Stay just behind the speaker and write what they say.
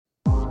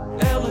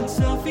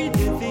Selfie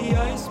did the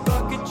ice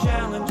bucket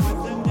challenge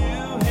with the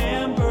new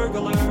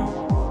Hamburglar.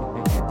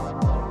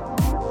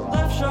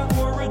 Left Shark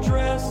wore a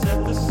dress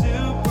at the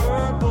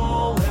Super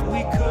Bowl, and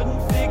we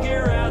couldn't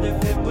figure out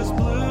if it was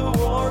blue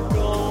or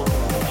gold.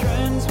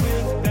 Trends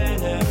with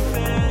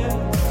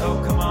benefits.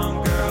 Oh, come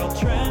on, girl.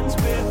 Trends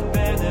with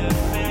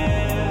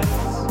benefits.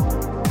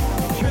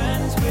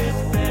 Trends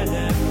with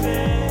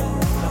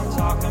benefits. I'm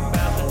talking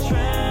about the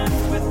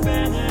trends with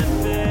benefits.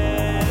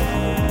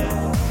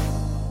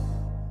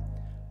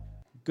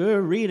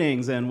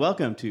 Greetings and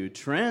welcome to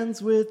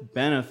Trends with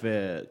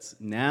Benefits,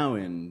 now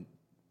in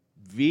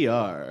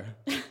VR.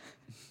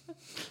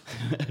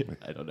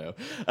 I don't know.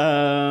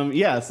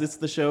 Yes, it's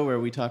the show where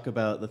we talk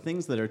about the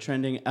things that are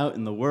trending out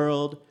in the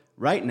world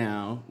right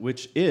now,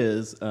 which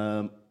is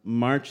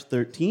March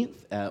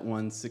 13th at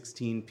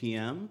 1:16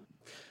 p.m.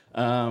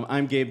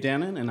 I'm Gabe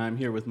Dannon, and I'm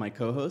here with my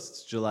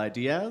co-hosts, July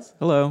Diaz.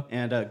 Hello.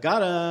 And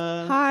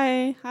Gata.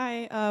 Hi.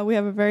 We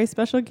have a very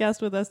special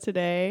guest with us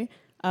today.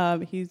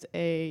 He's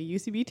a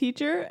UCB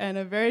teacher and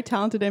a very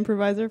talented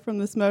improviser from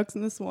the Smokes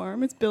and the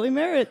Swarm. It's Billy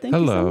Merritt. Thank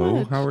you so much.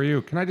 Hello, how are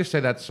you? Can I just say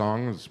that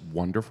song is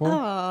wonderful?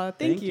 Aw,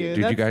 thank you.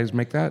 Did you guys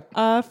make that?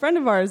 A friend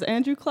of ours,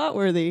 Andrew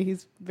Clotworthy.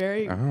 He's a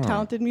very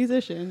talented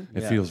musician.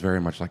 It feels very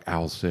much like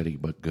Owl City,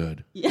 but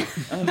good. Yeah.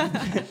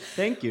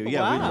 Thank you.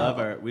 Yeah,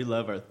 Wow. we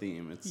love our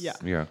theme. It's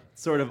Yeah.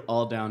 sort of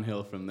all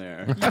downhill from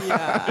there.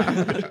 Yeah.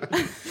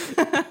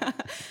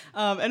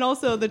 And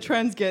also the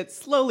trends get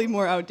slowly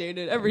more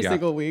outdated every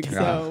single week. Yeah.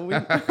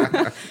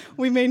 So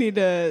we may need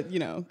to,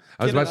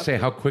 I was about to say,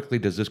 how quickly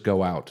does this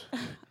go out?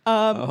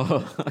 well,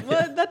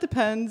 that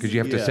depends. Because you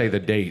have to say the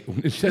date.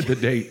 When it said the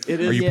date, It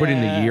are is- you putting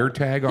the Yeah. year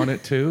tag on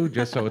it too,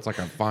 just so it's like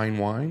a fine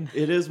wine?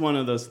 It is one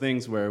of those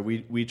things where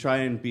we try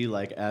and be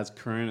like as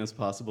current as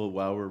possible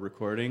while we're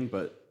recording,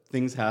 but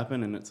things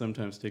happen and it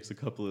sometimes takes a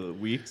couple of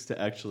weeks to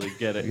actually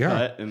get it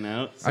cut and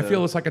out. I so-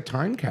 feel it's like a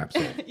time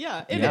capsule.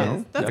 Yeah, it Yeah.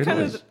 is. That's It kind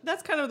is. of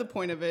that's kind of the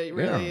point of it,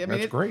 really. Yeah, I mean,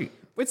 that's great.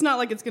 It's not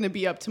like it's going to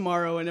be up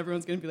tomorrow and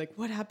everyone's going to be like,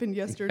 "What happened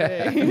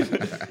yesterday?"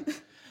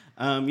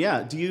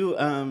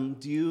 Do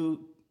you,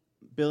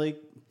 Billy?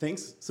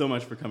 Thanks so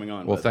much for coming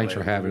on. Well, by the thanks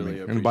way. for having Really me.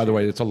 And by the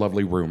appreciate way, it's a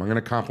lovely room. I'm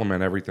going to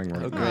compliment everything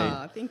right now.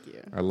 Aw, thank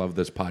you. I love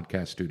this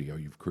podcast studio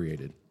you've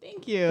created.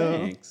 Thank you.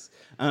 Thanks.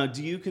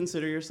 Do you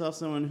consider yourself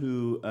someone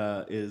who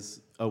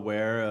is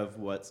aware of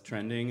what's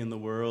trending in the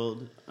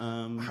world?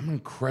 I'm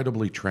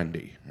incredibly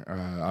trendy.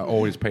 I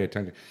always pay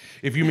attention.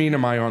 If you mean,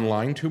 am I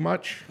online too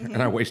much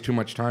and I waste too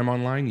much time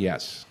online?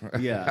 Yes.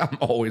 Yeah. I'm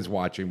always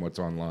watching what's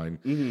online.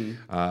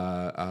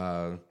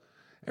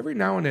 Every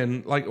now and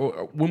then, like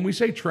when we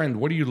say trend,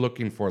 what are you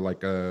looking for?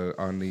 Like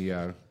on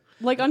the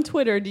Like on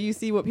Twitter, do you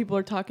see what people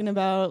are talking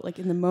about, like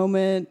in the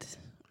moment,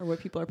 or what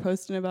people are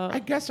posting about? I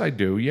guess I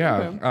do. Yeah.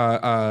 Okay.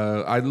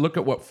 I look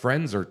at what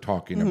friends are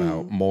talking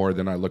about more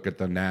than I look at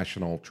the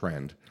national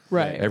trend.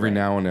 Right. Every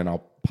now and then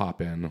I'll pop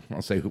in.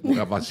 I'll say,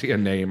 if I see a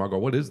name, I'll go,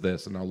 what is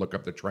this? And I'll look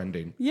up the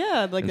trending.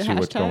 Yeah, like And the see hashtags.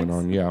 what's going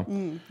on. Yeah.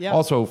 yeah.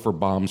 Also for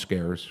bomb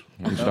scares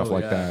and stuff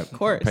like that. Of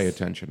course. Pay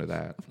attention to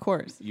that. Of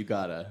course. You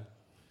gotta.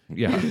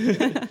 Yeah.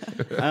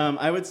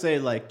 I would say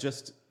like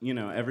just,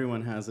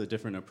 everyone has a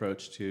different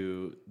approach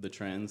to the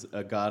trends.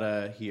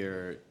 Agata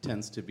here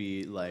tends to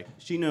be like,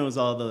 she knows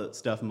all the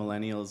stuff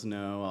millennials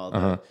know,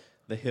 all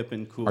the hip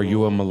and cool. Are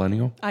you a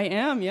millennial? I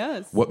am,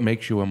 yes. What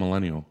makes you a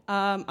millennial?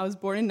 I was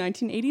born in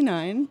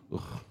 1989.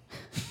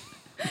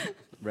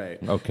 Right.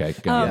 Okay.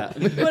 Got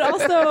it. But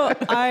also,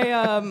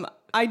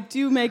 I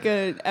do make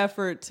an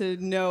effort to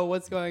know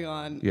what's going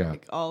on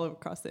like, all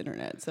across the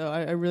internet. So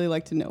I really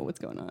like to know what's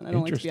going on. I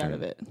don't like to be out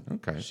of it.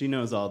 Okay. She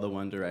knows all the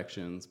One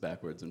Directions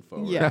backwards and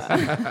forwards.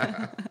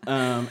 Yeah.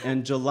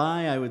 And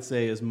July, I would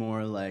say, is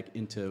more like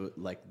into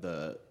like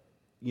the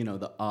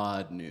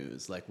odd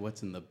news, like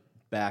what's in the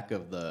back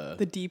of the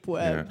The deep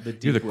web. Yeah. The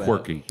deep You're the web.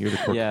 quirky. You're the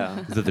quirky. Yeah.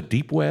 Is it the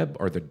deep web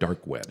or the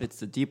dark web? It's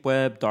the deep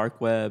web,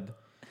 dark web,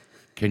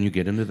 Can you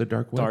get into the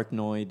dark web?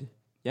 darknoid.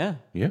 Yeah.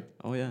 Yeah.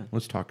 Oh, yeah.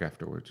 Let's talk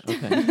afterwards.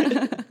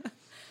 Okay.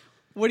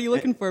 What are you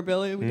looking for,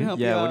 Billy? We can help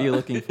you Yeah, out. what are you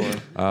looking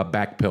for?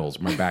 Back pills.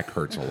 My back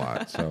hurts a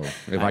lot. So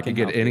if I could can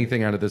get help you.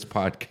 anything out of this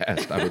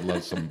podcast, I would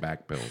love some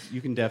back pills.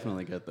 You can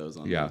definitely get those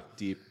on Yeah. the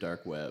deep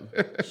dark web.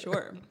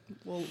 Sure.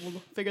 We'll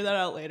figure that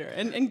out later.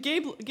 And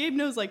Gabe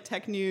knows like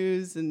tech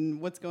news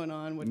and what's going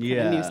on, what kind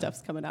of new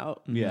stuff's coming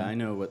out. Yeah, I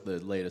know what the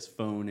latest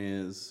phone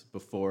is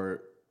before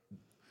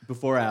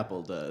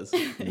Apple does.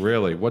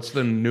 Really? What's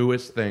the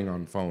newest thing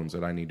on phones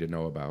that I need to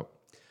know about?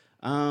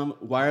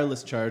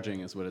 Wireless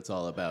charging is what it's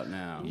all about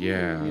now.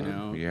 Yeah,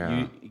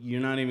 yeah. You're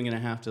not even gonna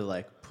have to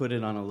like put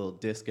it on a little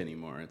disc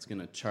anymore. It's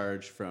gonna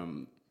charge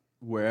from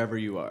wherever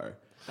you are.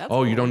 That's Oh,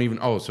 cool. you don't even.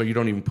 Oh, so you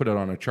don't even put it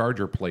on a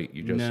charger plate.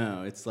 You just.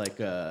 No, it's like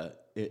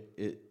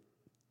it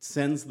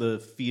sends the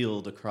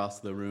field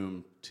across the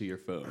room to your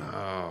phone.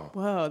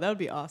 Whoa, that would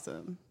be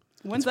awesome.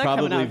 When's It's that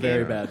coming probably out?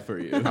 very Gabe? bad for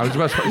you. I was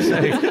about to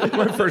say.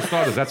 My first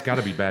thought is that's got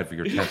to be bad for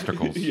your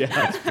testicles. Yeah,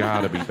 that's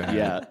got to be bad.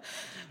 Yeah.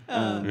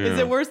 Is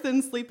it worse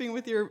than sleeping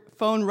with your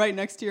phone right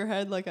next to your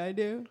head like I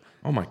do?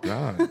 Oh my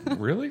God.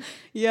 Really?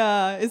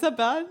 Yeah. Is that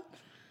bad?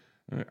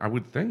 I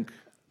would think.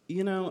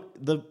 You know,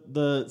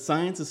 the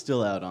science is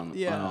still out on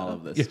Yeah. all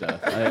of this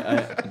stuff.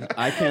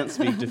 I can't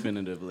speak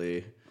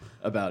definitively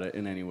about it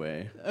in any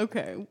way.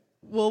 Okay.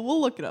 Well, we'll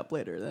look it up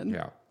later then.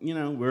 Yeah. You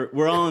know,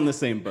 we're all in the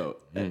same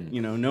boat.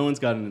 You know, no one's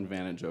got an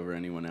advantage over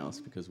anyone else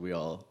because we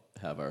all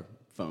have our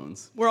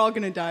phones. We're all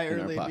going to die our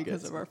early because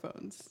pockets. of our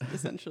phones,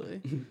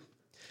 essentially.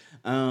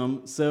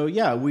 So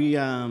yeah,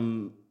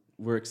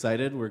 we're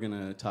excited. We're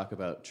gonna talk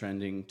about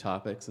trending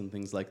topics and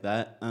things like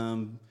that.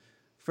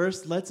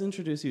 First, let's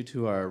introduce you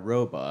to our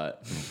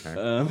robot.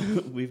 Okay.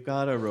 We've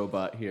got a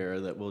robot here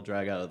that we'll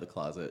drag out of the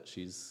closet.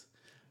 She's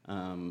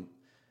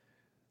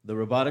the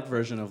robotic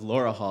version of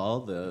Laura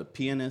Hall, the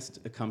pianist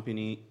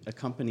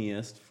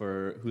accompanist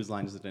for Whose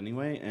Line Is It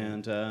Anyway?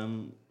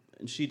 And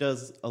she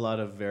does a lot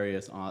of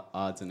various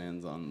odds and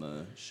ends on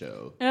the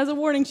show. And as a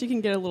warning, she can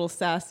get a little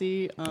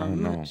sassy.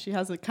 no. She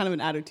has a kind of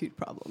an attitude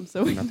problem,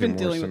 so we've Nothing been worse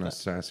dealing than with a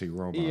that. sassy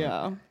robot.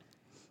 Yeah.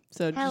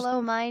 So just,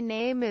 Hello, my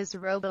name is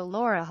Robo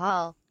Laura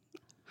Hall.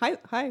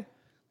 hi.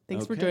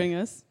 Thanks for Okay. joining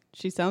us.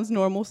 She sounds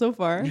normal so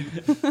far.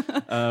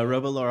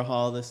 Robo Laura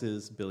Hall, this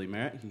is Billy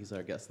Merritt. He's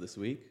our guest this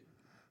week.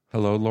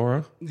 Hello,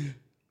 Laura.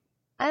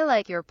 I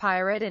like your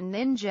pirate and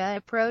ninja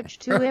approach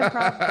to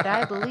improv, but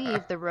I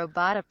believe the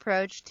robot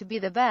approach to be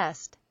the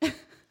best.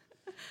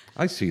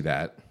 I see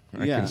that.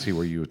 I Yeah. can see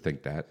where you would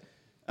think that.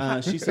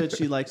 She said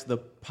she likes the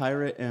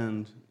pirate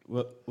and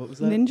what was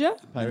that? Ninja?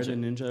 Pirate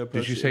and ninja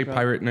approach. Did you to say improv?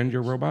 pirate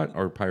ninja robot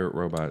or pirate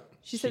robot?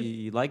 She said,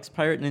 She likes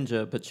Pirate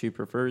Ninja, but she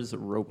prefers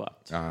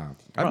Robot. That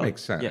Probably,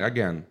 makes sense. yeah.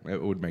 Again, it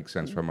would make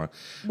sense from a.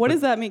 what does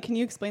that mean? Can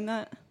you explain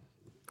that?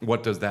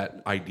 What does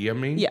that idea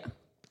mean? Yeah.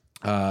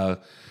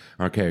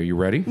 Okay, are you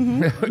ready?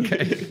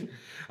 Okay.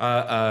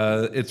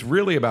 It's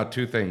really about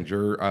two things: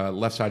 your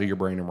left side of your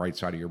brain and right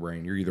side of your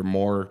brain. You're either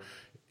more,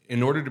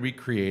 in order to be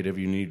creative,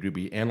 you need to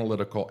be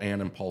analytical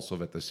and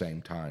impulsive at the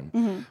same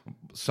time.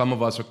 Some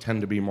of us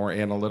tend to be more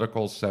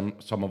analytical. Some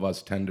of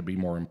us tend to be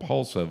more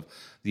impulsive.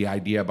 The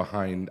idea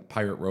behind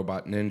Pirate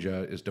Robot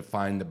Ninja is to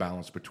find the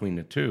balance between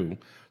the two.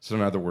 So,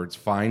 in other words,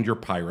 find your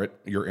pirate,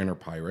 your inner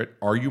pirate.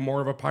 Are you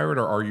more of a pirate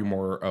or are you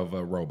more of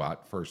a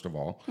robot, first of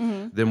all?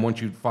 Then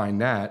once you find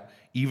that,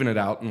 even it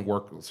out and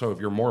work. So if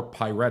you're more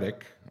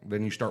piratic,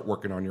 then you start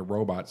working on your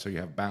robot so you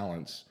have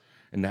balance.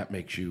 And that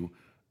makes you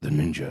the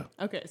ninja.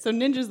 Okay, so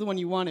ninja's the one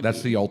you want to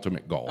That's be. the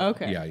ultimate goal.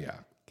 Okay. Yeah.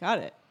 Got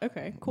it.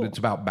 Okay, cool. It's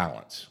about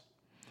balance.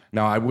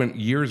 Now, I went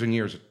years and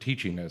years of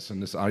teaching this,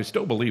 and this I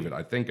still believe it.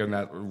 I think in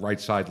that right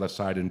side, left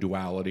side, and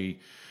duality,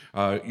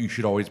 you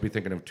should always be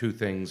thinking of two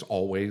things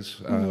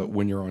always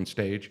when you're on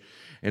stage.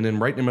 And then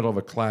right in the middle of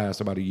a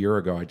class about a year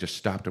ago, I just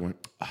stopped and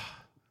went,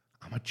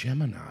 I'm a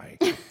Gemini.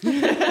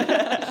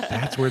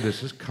 That's where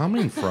this is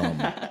coming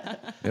from.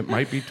 It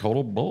might be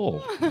total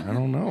bull. I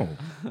don't know.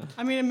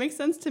 I mean, it makes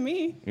sense to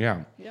me.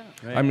 Yeah. Yeah.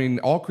 I mean,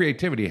 all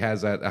creativity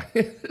has that.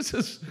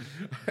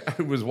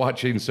 I was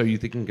watching So You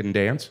Think You Can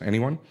Dance.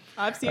 Anyone?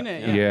 I've seen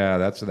it. Yeah,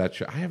 that's that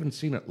show. I haven't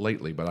seen it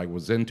lately, but I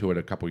was into it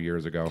a couple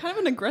years ago. Kind of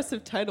an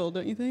aggressive title,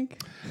 don't you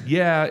think?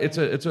 Yeah, it's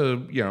a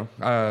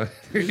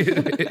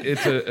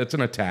it's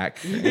an attack.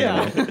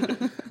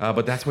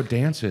 But that's what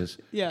dance is.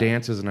 Yeah.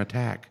 Dance is an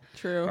attack.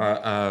 True.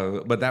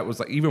 But that was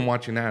like, even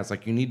watching that, it's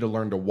like you need to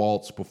learn to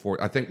waltz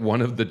before. I think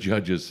one of the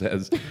judges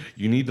says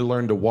you need to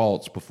learn to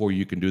waltz before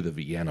you can do the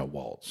Vienna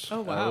waltz.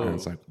 Oh, wow. And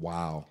it's like,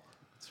 wow.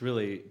 It's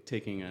really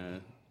taking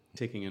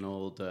an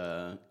old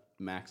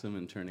maxim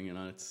and turning it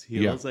on its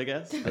heels, I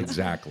guess.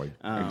 Exactly.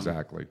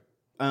 Exactly.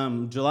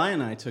 July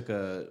and I took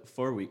a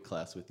 4-week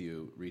class with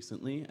you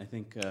recently. I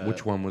think.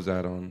 Which one was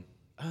that on?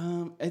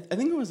 I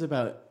think it was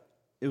about.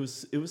 It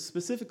was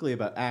specifically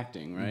about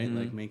acting, right?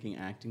 Like making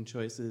acting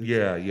choices.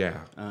 Yeah.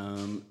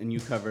 And you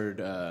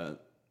covered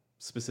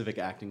specific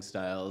acting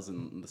styles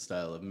and the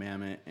style of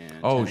Mamet and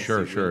Oh,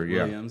 Tennessee sure,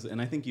 yeah. Williams.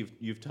 And I think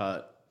you've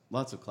taught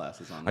lots of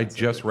classes on that. I subject,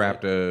 just right?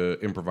 wrapped a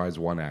improvised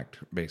one act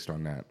based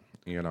on that.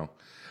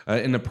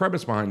 And the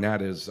premise behind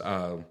that is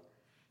the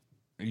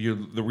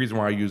reason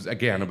why I use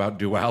again about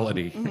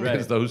duality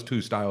because those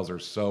two styles are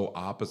so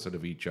opposite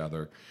of each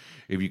other.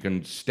 If you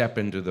can step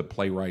into the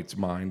playwright's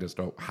mind as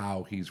to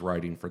how he's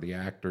writing for the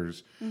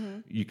actors,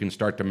 you can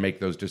start to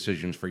make those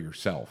decisions for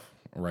yourself,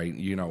 right?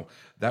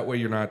 That way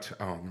you're not,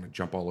 I'm going to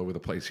jump all over the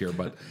place here,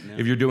 but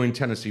if you're doing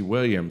Tennessee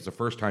Williams, the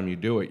first time you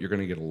do it, you're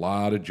going to get a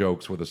lot of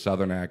jokes with a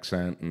Southern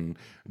accent and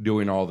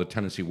doing all the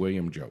Tennessee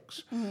Williams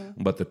jokes.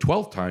 But the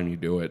 12th time you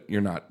do it,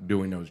 you're not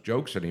doing those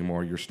jokes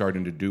anymore. You're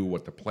starting to do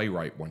what the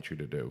playwright wants you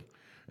to do.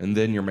 And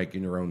then you're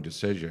making your own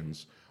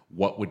decisions.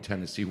 What would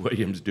Tennessee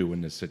Williams do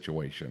in this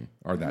situation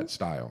or that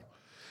style?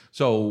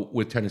 So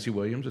with Tennessee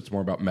Williams, it's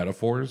more about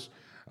metaphors,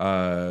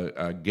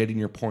 getting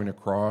your point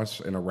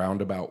across in a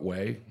roundabout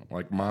way.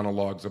 Like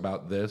monologues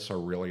about this are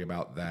really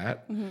about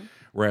that.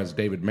 Whereas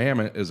David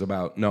Mamet is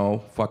about, no,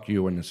 fuck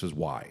you, and this is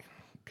why.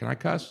 Can I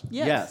cuss?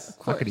 Yes. Of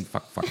course. Fuckity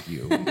fuck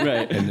you.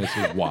 Right. And this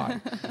is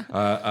why.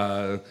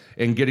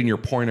 And getting your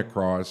point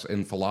across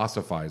and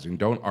philosophizing.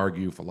 Don't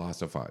argue,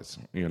 philosophize,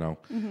 And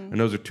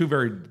those are two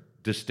very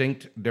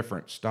distinct,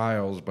 different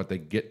styles, but they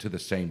get to the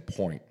same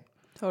point.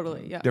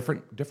 Totally, yeah.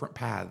 Different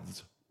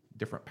paths.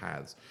 different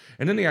paths.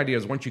 And then the idea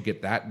is once you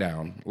get that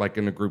down, like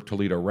in the group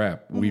Toledo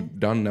Rep, we've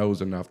done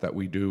those enough that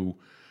we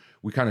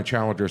kind of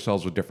challenge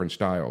ourselves with different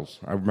styles.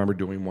 I remember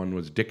doing one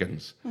was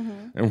Dickens,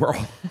 and we're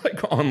all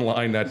like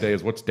online that day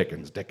is what's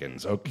Dickens?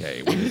 Dickens,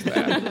 okay, what is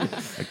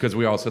that? Because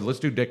we all said let's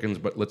do Dickens,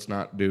 but let's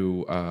not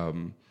do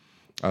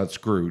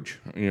Scrooge.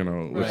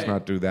 Let's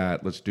not do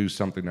that. Let's do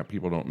something that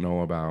people don't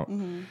know about.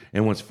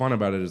 And what's fun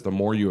about it is the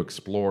more you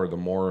explore, the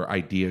more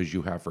ideas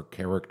you have for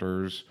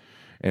characters.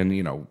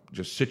 And,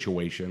 just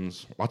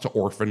situations, lots of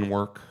orphan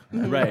work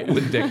Right.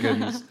 with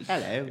Dickens.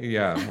 Hello.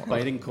 Yeah.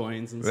 Fighting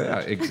coins and Yeah,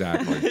 stuff.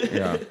 exactly.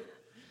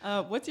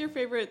 Yeah. What's your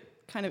favorite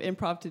kind of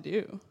improv to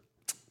do?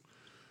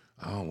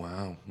 Oh,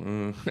 wow.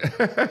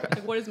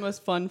 Like, what is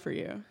most fun for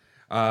you?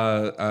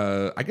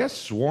 I guess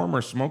swarm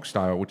or smoke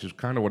style, which is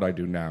kind of what I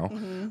do now.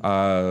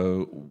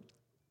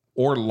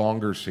 Or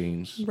longer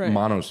scenes, Right.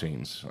 mono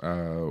scenes.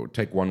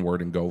 Take one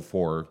word and go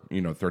for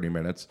 30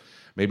 minutes.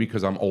 Maybe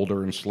because I'm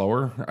older and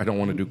slower, I don't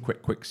want to do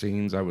quick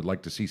scenes. I would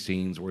like to see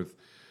scenes with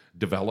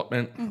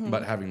development.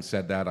 But having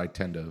said that, I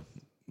tend to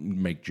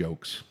make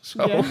jokes.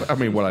 So Yeah. I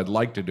mean, what I'd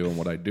like to do and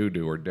what I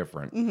do are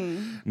different.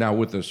 Now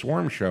with the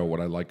Swarm show, what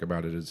I like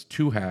about it is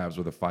 2 halves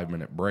with a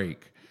 5-minute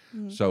break.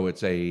 So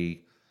it's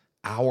a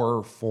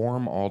hour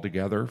form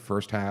altogether.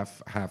 First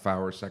half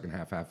hour, second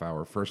half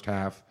hour. First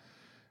half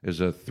is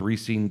a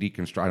 3-scene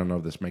deconstruction. I don't know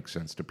if this makes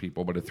sense to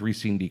people, but a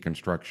 3-scene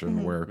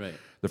deconstruction where Right.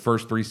 the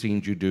first 3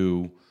 scenes you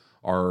do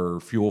are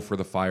fuel for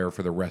the fire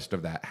for the rest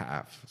of that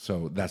half.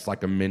 So that's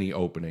like a mini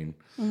opening.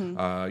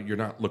 You're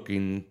not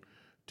looking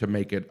to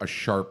make it a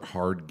sharp,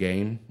 hard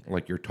game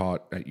like you're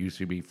taught at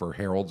UCB for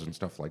heralds and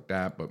stuff like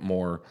that, but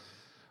more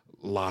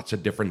lots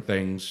of different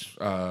things,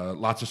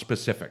 lots of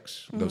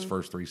specifics, those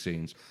first 3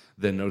 scenes.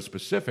 Then those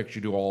specifics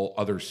you do all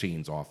other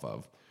scenes off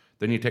of.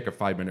 Then you take a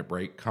 5-minute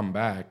break, come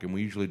back, and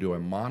we usually do a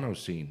mono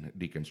scene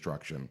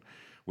deconstruction,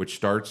 which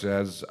starts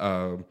as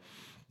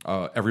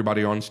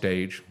everybody on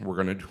stage. We're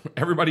going to do,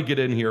 everybody get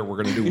in here.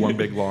 We're going to do one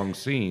big long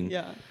scene.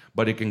 Yeah.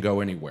 But it can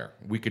go anywhere.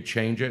 We could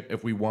change it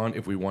if we want.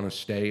 If we want to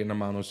stay in the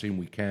mono scene,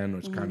 we can.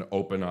 Let's kind of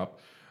open up.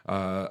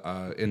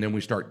 And then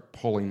we start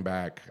pulling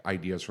back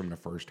ideas from the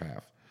first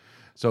half.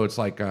 So it's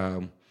like,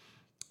 I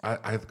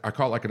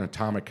call it like an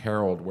atomic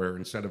herald, where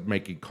instead of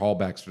making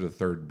callbacks to the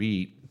third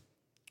beat,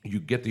 you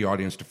get the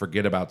audience to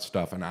forget about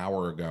stuff an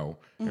hour ago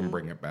and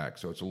bring it back.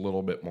 So it's a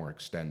little bit more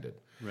extended.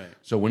 Right.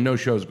 So when those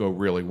shows go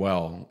really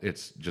well,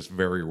 it's just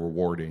very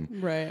rewarding.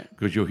 Right.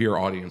 Because you'll hear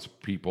audience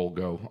peoples?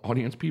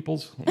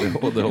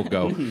 They'll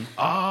go,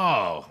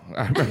 oh,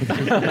 I remember-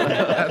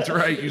 that's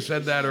right. You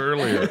said that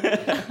earlier.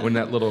 When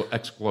that little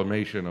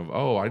exclamation of,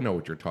 oh, I know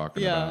what you're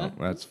talking Yeah. about.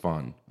 That's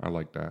fun. I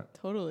like that.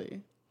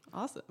 Totally.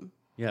 Awesome.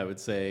 Yeah, I would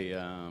say,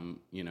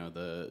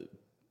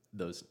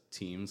 those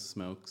teams,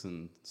 Smokes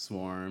and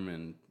Swarm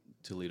and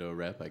Toledo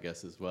Rep, I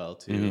guess, as well,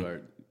 too,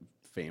 are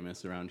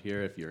famous around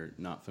here. If you're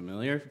not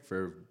familiar,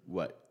 for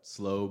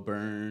slow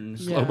burn,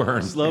 Slow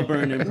burn. slow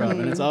burn improv,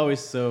 and it's always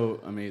so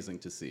amazing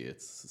to see.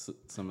 It's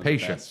some of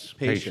Patience. the best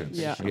patience.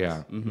 Yeah.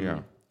 Yeah. Yeah.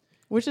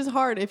 Which is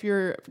hard if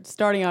you're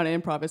starting out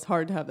in improv. It's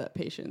hard to have that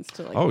patience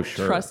to Oh,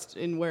 sure. trust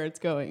in where it's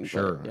going.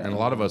 Sure. But, yeah. And a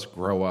lot of us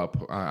grow up.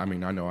 I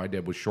mean, I know I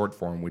did with short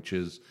form, which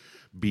is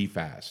be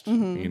fast,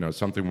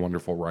 something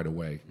wonderful right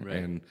away. Right.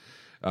 And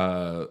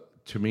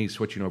to me,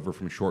 switching over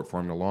from short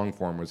form to long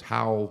form was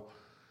how,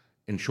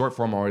 in short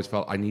form, I always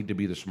felt I need to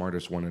be the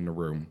smartest one in the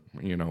room.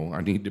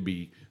 I need to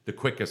be the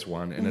quickest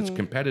one. And it's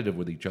competitive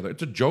with each other.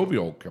 It's a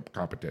jovial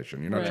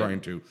competition. You're not Right.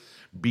 trying to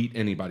beat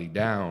anybody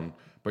down,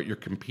 but you're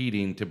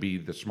competing to be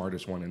the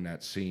smartest one in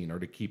that scene or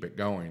to keep it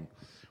going.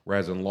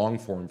 Whereas in long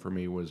form for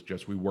me was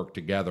just we work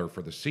together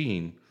for the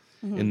scene.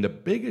 And the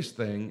biggest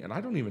thing, and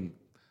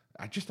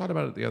I just thought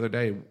about it the other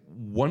day.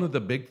 One of the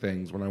big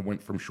things when I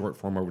went from short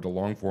form over to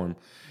long form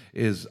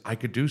is I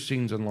could do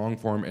scenes in long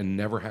form and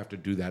never have to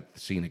do that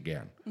scene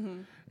again.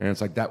 And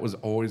it's like that was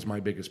always my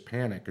biggest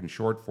panic in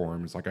short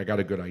form. It's like I got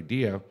a good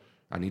idea.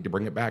 I need to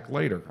bring it back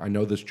later. I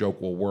know this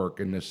joke will work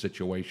in this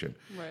situation.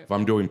 Right. If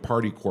I'm doing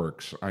party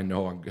quirks, I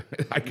know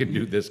I can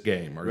do this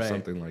game or Right.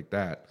 something like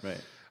that.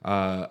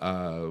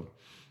 Right.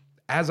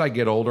 As I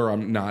get older,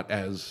 I'm not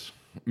as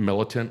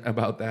militant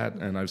about that,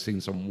 and I've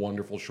seen some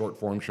wonderful short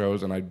form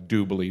shows, and I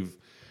do believe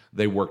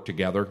they work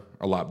together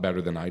a lot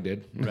better than I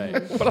did.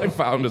 Right. What I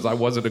found is I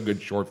wasn't a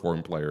good short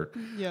form player,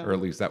 Yeah. or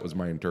at least that was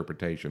my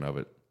interpretation of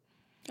it.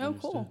 Oh,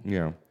 cool.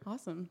 Yeah.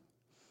 Awesome.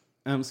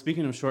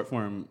 Speaking of short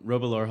form,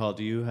 Robo Hall,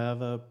 do you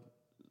have a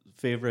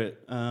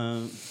favorite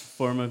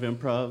form of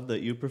improv that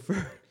you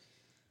prefer?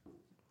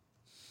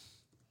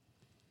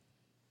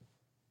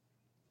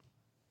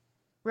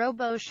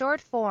 Robo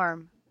short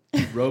form.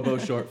 Robo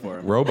short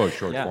form. Robo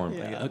short Yeah. form.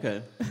 Yeah.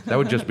 Okay. That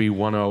would just be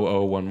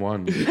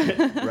 10011.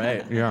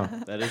 Right. Yeah.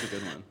 That is a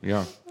good one.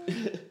 Yeah.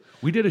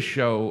 We did a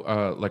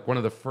show, like one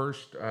of the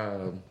first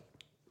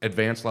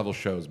advanced level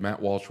shows.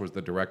 Matt Walsh was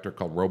the director,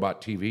 called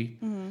Robot TV.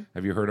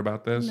 Have you heard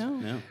about this?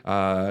 No.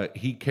 No.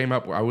 He came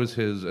up, I was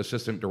his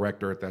assistant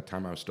director at that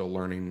time. I was still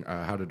learning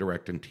how to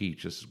direct and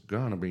teach. This is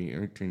going to be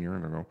 18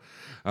 years ago.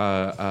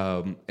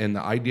 And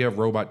the idea of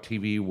Robot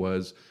TV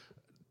was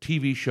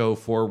TV show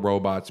for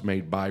robots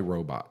made by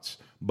robots,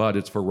 but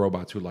it's for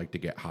robots who like to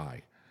get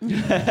high.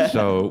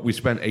 So we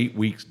spent 8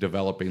 weeks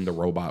developing the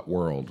robot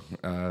world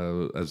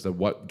as the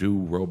what do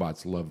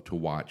robots love to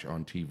watch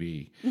on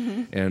TV.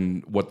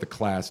 And what the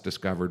class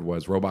discovered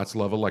was robots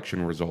love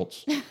election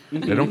results.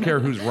 They don't care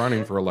who's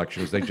running for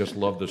elections. They just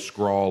love the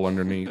scrawl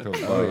underneath of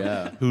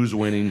who's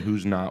winning,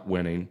 who's not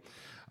winning.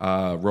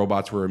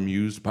 Robots were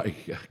amused by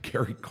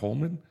Gary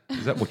Coleman.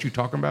 Is that what you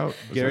talking about?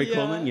 Gary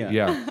Coleman,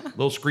 Yeah,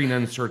 little screen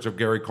inserts of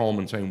Gary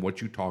Coleman saying,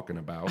 "What you talking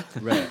about?"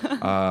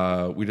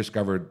 Right. We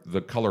discovered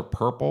the color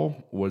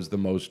purple was the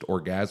most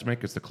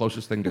orgasmic. It's the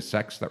closest thing to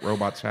sex that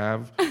robots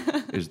have,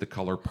 is the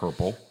color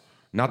purple.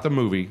 Not the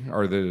movie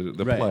or the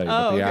Right. play,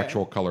 but the okay.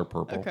 actual color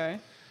purple. Okay.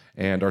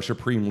 And our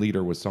supreme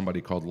leader was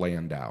somebody called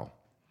Landau.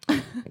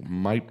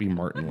 Might be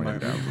Martin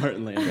Landau.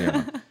 Martin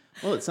Landau.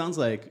 Well, it sounds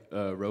like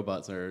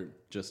robots are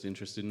just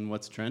interested in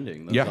what's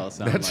trending. Those Yeah, all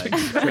sound that's like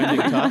trending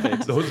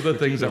topics. Those are the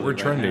things that were Right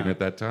trending now. at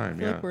that time. I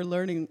feel Yeah. like we're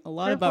learning a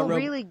lot Purple about robots.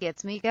 really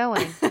gets me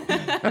going.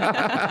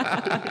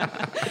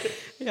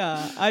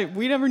 Yeah,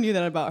 we never knew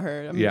that about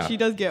her. I mean, Yeah. she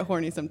does get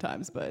horny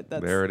sometimes, but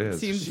that's There it is.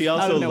 Seems She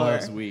out also of nowhere.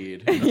 loves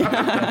weed. I would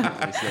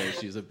definitely say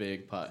she's a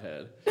big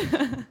pothead.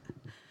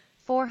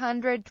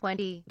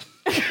 420.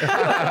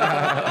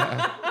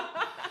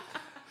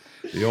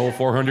 The old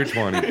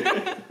 420.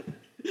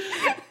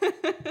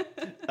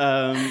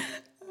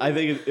 I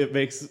think it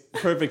makes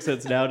perfect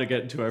sense now to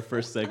get into our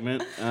first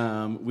segment.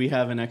 We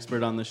have an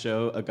expert on the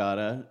show,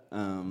 Agata.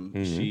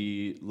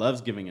 She loves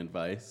giving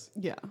advice.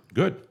 Yeah.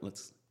 Good.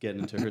 Let's get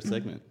into her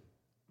segment.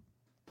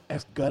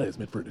 Ask Gata is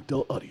meant for an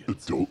adult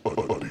audience. Adult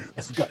audience.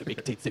 Ask Gata may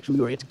contain sexually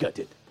oriented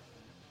content.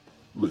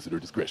 Listener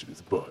discretion is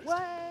advised.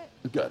 What?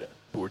 Gata,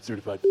 board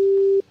certified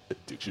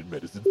addiction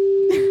medicine.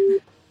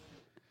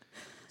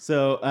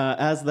 So,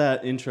 as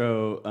that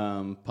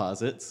intro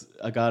posits,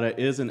 Agata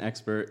is an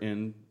expert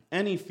in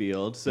any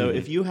field. So,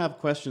 if you have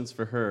questions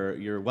for her,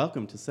 you're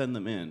welcome to send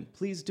them in.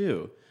 Please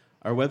do.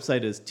 Our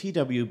website is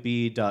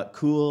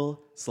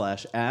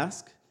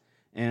twb.cool/ask.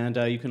 And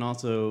you can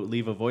also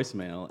leave a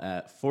voicemail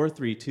at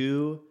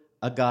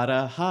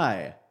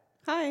 432-AGATA-HI.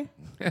 Hi.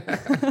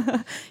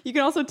 You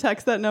can also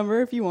text that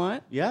number if you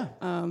want. Yeah.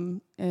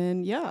 And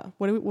yeah,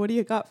 what do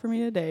you got for me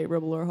today,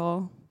 Rebel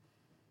Hall?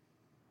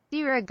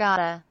 Dear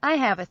Agata, I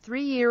have a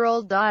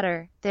 3-year-old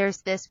daughter.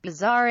 There's this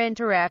bizarre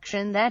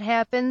interaction that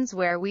happens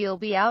where we'll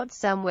be out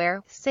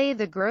somewhere, say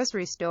the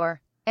grocery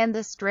store, and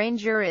the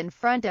stranger in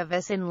front of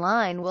us in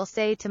line will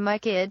say to my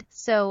kid,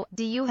 "So,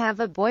 do you have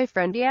a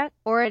boyfriend yet?"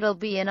 Or it'll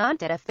be an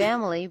aunt at a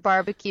family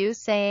barbecue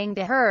saying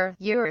to her,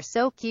 "You're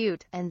so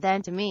cute," and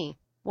then to me,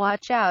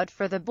 "Watch out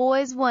for the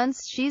boys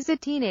once she's a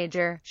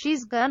teenager.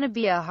 She's gonna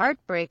be a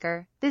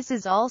heartbreaker." This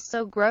is all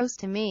so gross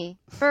to me.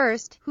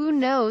 First, who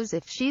knows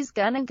if she's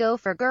gonna go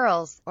for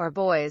girls, or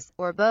boys,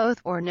 or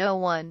both, or no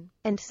one?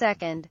 And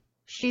second,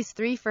 she's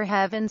 3 for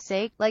heaven's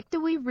sake. Like,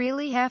 do we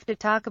really have to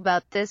talk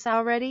about this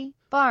already?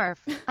 Barf.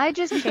 I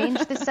just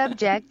changed the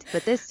subject,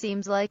 but this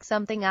seems like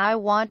something I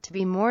want to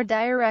be more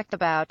direct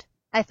about.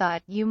 I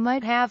thought you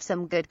might have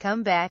some good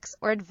comebacks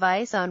or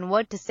advice on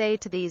what to say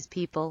to these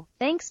people.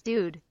 Thanks,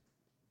 dude.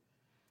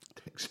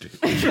 Thanks, dude.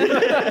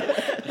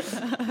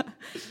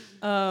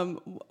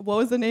 What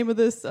was the name of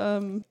this?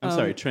 I'm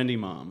sorry, Trendy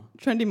Mom.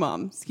 Trendy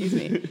Mom, excuse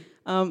me.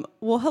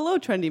 Well, hello,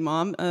 Trendy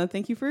Mom.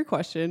 Thank you for your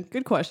question.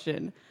 Good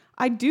question.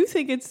 I do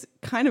think it's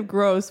kind of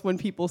gross when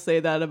people say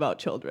that about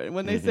children.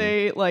 When they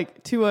say,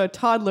 like, to a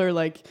toddler,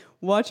 like,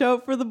 watch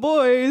out for the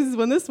boys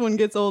when this one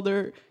gets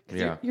older. 'Cause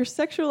Yeah. you're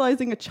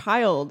sexualizing a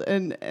child.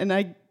 And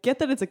I get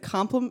that it's a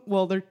compliment.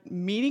 Well, they're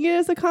meaning it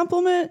as a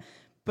compliment,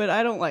 but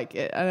I don't like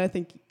it. And I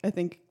think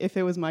if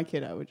it was my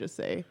kid, I would just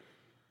say,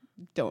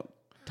 don't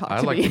talk I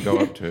to like me. to go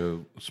up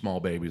to small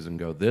babies and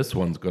go, "This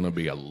one's going to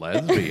be a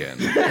lesbian."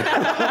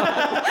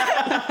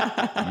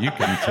 You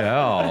can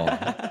tell.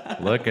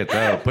 Look at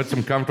that. Put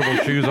some comfortable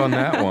shoes on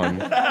that one.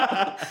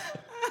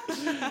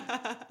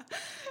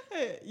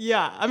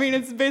 Yeah, I mean,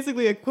 it's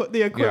basically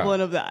the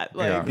equivalent of that.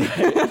 Like,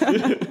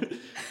 Yeah.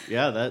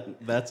 Yeah,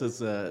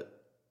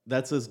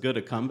 that's as good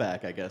a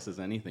comeback, I guess, as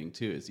anything,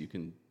 too, is you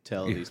can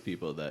tell these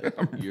people that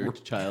your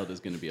child is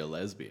going to be a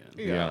lesbian.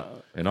 Yeah.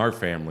 In our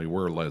family,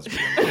 we're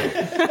lesbians. So.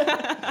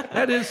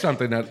 That is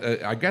something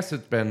that I guess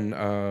it's been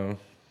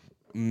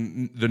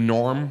the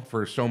norm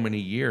for so many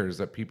years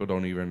that people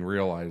don't even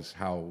realize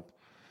how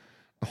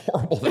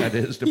horrible that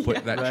is to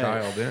put that Right.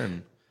 child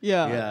in.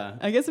 Yeah.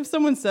 I guess if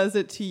someone says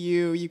it to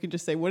you, you could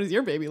just say, "What does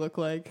your baby look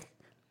like?"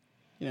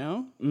 You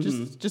know,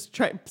 just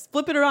try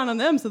flip it around on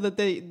them so that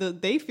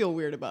they feel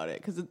weird about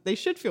it, because they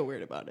should feel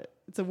weird about it.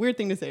 It's a weird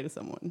thing to say to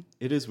someone.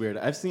 It is weird.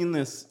 I've seen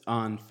this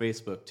on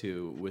Facebook,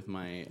 too, with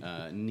my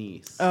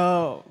niece.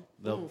 Oh,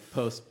 They'll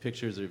post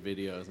pictures or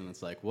videos, and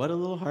it's like, what a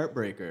little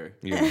heartbreaker.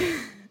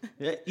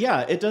 Yeah.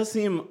 Yeah, it does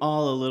seem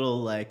all a little,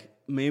 like,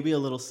 maybe a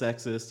little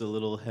sexist, a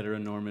little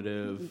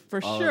heteronormative.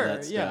 For all sure, of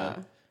that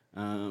stuff.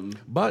 yeah.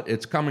 But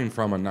it's coming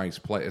from a nice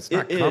place. It's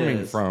not It coming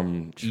is.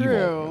 from True.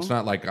 evil. It's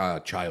not like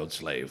a child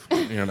slave,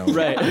 you know.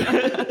 Right.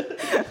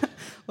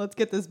 let's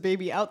get this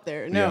baby out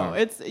there. No,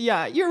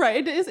 Yeah. you're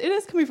right. It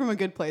is coming from a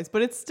good place,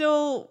 but it's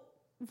still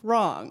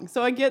wrong.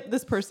 So I get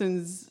this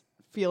person's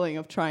feeling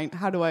of trying,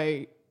 how do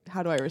I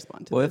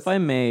respond to Well, this? if I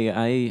may,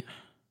 I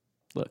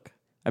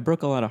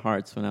broke a lot of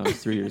hearts when I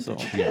was 3 years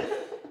old.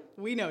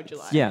 We know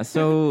July. Yeah,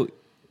 so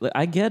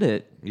I get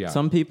it. Yeah.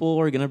 Some people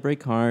are gonna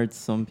break hearts.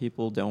 Some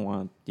people don't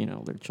want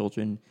their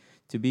children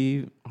to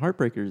be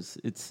heartbreakers.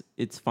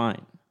 It's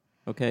fine.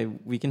 Okay,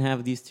 we can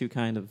have these two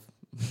kind of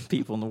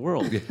people in the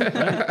world.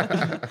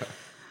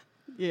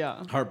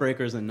 Yeah.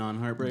 Heartbreakers and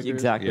non-heartbreakers.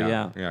 Exactly.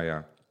 Yeah.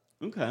 Yeah.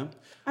 Okay.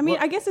 I mean,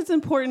 I guess it's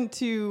important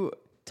to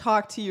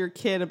talk to your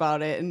kid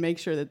about it and make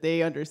sure that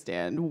they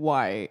understand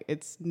why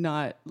it's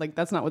not like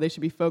that's not what they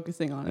should be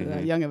focusing on at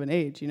that young of an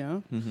age,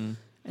 Mm-hmm.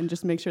 and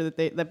just make sure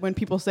that when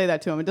people say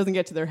that to them, it doesn't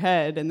get to their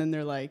head, and then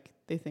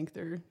they think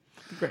they're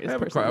the greatest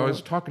person. I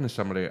was talking to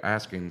somebody,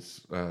 asking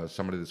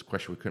somebody this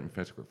question. We couldn't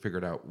figure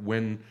it out.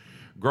 When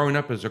growing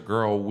up as a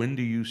girl, when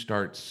do you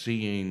start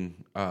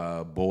seeing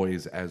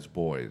boys as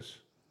boys?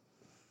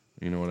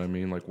 You know what I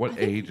mean? Like, what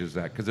age is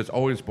that? Because it's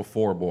always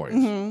before boys,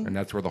 and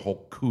that's where the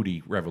whole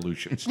cootie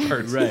revolution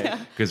starts. Right.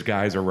 Because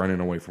guys are running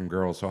away from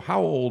girls. So,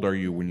 how old are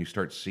you when you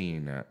start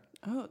seeing that?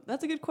 Oh,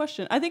 that's a good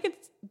question. I think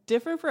it's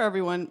different for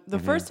everyone. The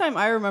first time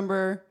I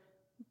remember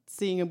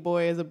seeing a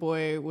boy as a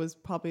boy was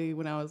probably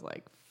when I was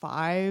like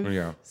 5.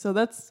 Yeah. So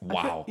that's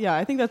Wow.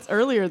 I think that's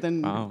earlier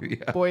than Wow.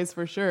 boys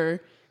for sure.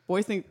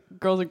 Boys think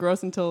girls are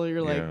gross until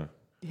you're like Yeah.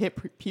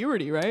 hit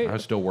puberty, right? I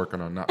was still working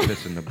on not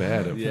pissing the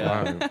bed at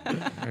Yeah. 5.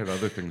 I had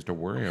other things to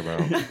worry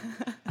about.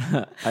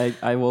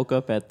 I woke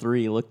up at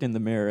 3, looked in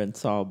the mirror, and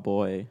saw a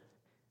boy,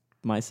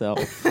 myself,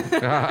 and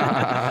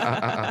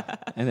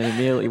then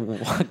immediately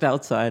walked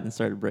outside and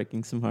started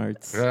breaking some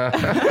hearts.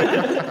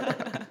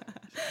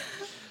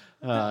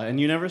 And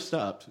you never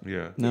stopped.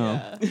 Yeah. No.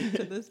 Yeah,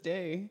 to this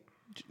day.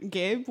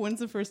 Gabe, when's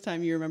the first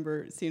time you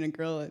remember seeing a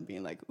girl and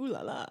being like, ooh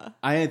la la?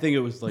 I think it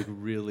was like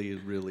really,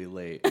 really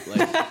late.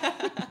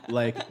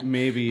 Like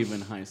maybe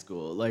even high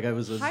school. Like I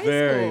was a High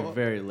very, school?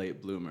 very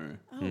late bloomer.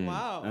 Oh,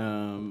 wow.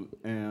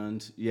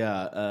 And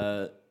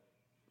yeah,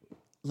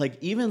 like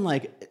even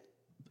like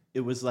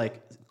it was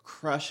like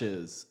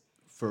crushes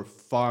for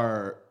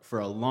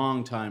a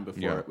long time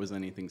before Yeah. it was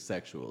anything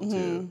sexual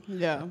too.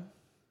 Yeah.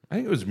 I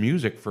think it was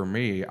music for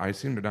me. I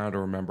seem to now to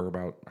remember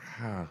about,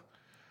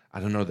 I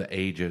don't know the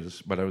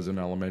ages, but I was in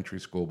elementary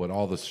school, but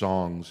all the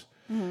songs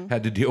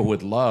had to deal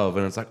with love.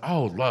 And it's like,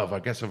 oh, love. I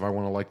guess if I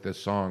want to like this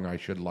song, I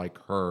should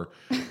like her.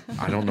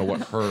 I don't know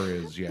what her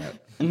is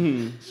yet.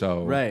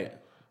 So Right.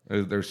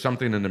 there's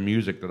something in the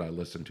music that I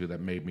listened to that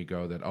made me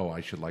go that, oh,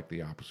 I should like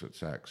the opposite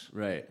sex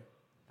Right.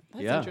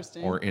 That's Yeah.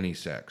 interesting. or any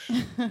sex.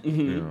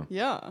 Yeah.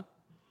 Yeah.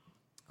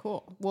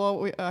 Cool.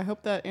 Well, I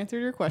hope that answered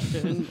your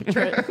question,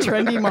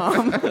 trendy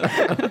mom.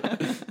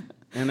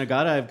 And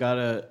I've got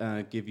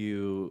to give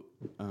you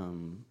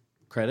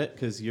credit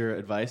because your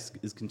advice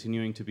is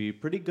continuing to be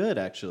pretty good,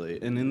 actually.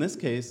 And in this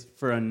case,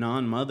 for a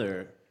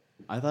non-mother,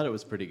 I thought it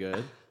was pretty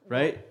good,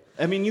 right?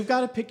 I mean, you've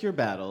got to pick your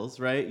battles,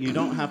 right? You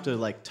don't have to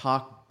like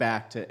talk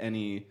back to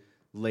any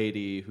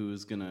lady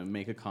who's gonna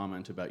make a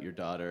comment about your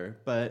daughter,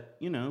 but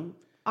if you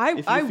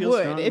I feel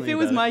would. strongly If it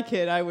was about my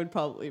kid, I would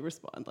probably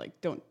respond like,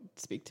 don't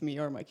speak to me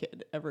or my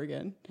kid ever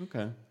again.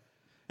 Okay.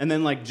 And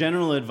then like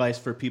general advice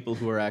for people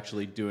who are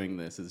actually doing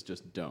this is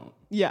just don't.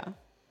 Yeah.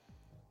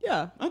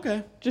 Yeah.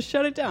 Okay. Just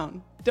shut it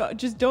down.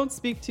 Just don't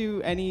speak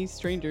to any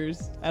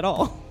strangers at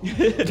all.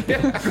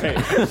 Great.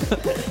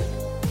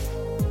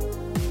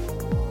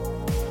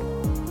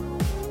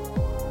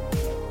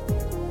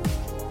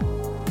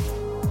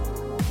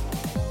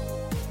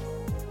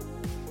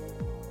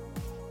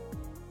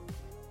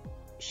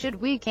 Should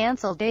we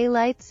cancel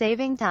daylight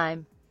saving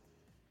time?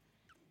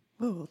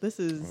 Oh, this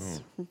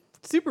is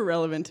super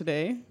relevant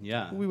today.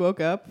 Yeah. We woke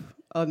up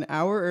an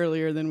hour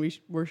earlier than we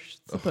were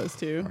supposed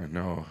to. I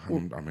know.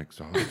 I'm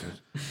exhausted.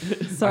 I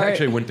Sorry.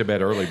 actually went to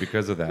bed early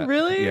because of that.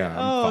 Really? Yeah,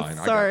 Oh, I'm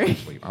fine. sorry. I got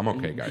no sleep. I'm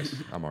okay, guys.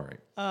 I'm all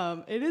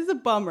right. It is a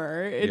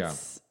bummer.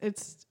 It's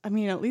I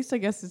mean, at least I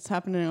guess it's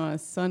happening on a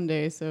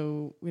Sunday,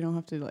 so we don't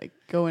have to like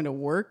go into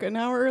work an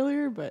hour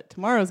earlier, but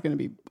tomorrow's going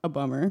to be a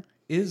bummer.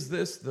 Is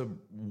this the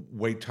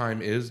way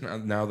time is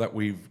now that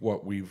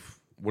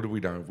what have we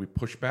done? Have we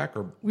pushed back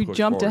or We pushed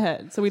jumped forward?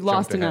 ahead, so we Jumped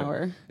lost an ahead.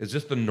 hour. Is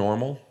this the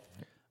normal?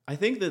 I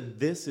think that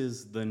this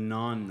is the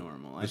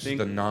non-normal. This I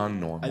think is the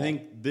non-normal. I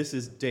think this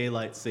is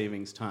daylight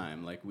savings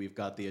time. Like we've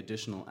got the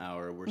additional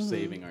hour. We're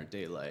saving our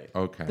daylight.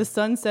 Okay. The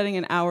sun's setting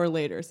an hour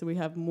later, so we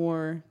have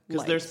more Because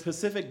light. there's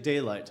Pacific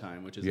Daylight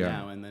Time, which is Yeah.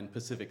 now, and then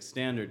Pacific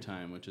Standard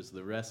Time, which is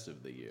the rest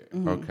of the year.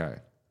 Okay.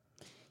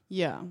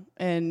 Yeah,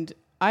 and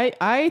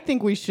I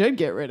think we should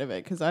get rid of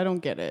it because I don't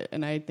get it,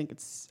 and I think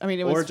it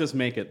Or was just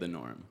make it the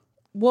norm.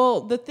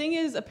 well. The thing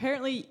is,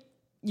 apparently,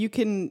 you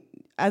can.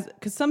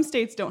 because some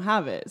states don't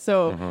have it.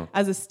 So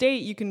as a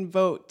state, you can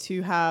vote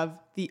to have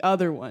the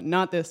other one,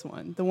 not this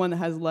one, the one that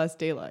has less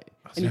daylight.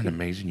 Isn't that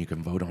amazing? You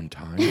can vote on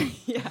time.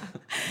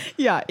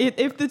 Yeah,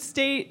 if the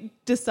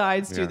state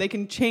decides to, Yeah. they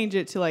can change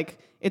it to like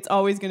it's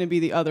always going to be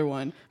the other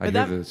one. I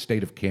hear the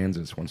state of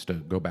Kansas wants to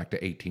go back to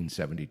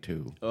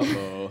 1872.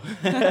 Uh-oh.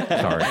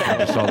 Sorry, I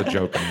just saw the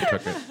joke and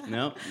took it.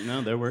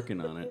 No, they're working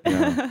on it.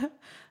 Yeah.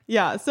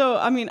 Yeah, so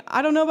I mean,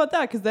 I don't know about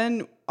that because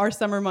then our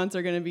summer months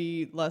are going to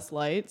be less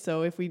light.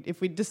 So if we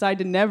decide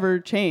to never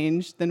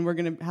change, then we're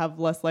going to have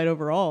less light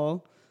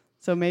overall.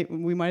 So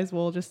we might as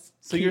well just.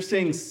 So you're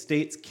saying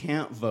states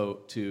can't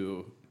vote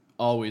to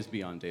always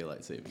be on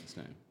daylight savings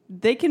time?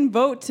 They can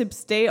vote to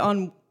stay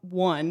on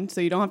one, so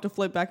you don't have to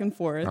flip back and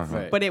forth.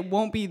 Right. But it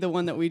won't be the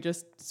one that we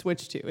just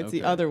switched to. It's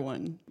the other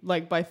one.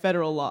 Like by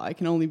federal law, it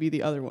can only be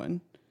the other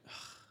one.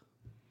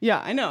 Yeah,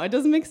 I know. It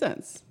doesn't make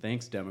sense.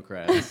 Thanks,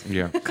 Democrats.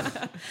 Yeah.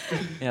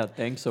 Yeah,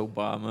 thanks,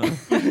 Obama.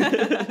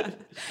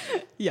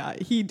 Yeah,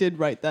 he did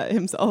write that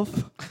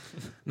himself.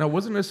 Now,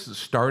 wasn't this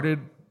started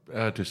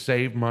to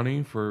save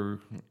money for?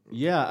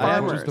 Yeah,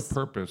 What was Farmers. the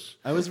purpose?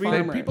 I was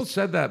reading. People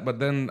said that, but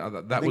then I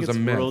that think was a it's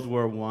myth. World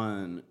War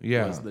One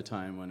Yeah. was the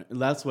time when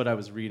that's what I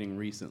was reading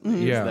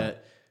recently. Yeah. Is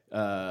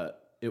that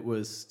it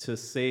was to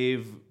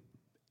save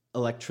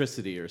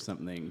electricity or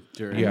something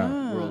during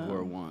Yeah. World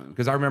War One.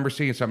 Because I remember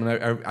seeing something.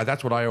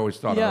 That's what I always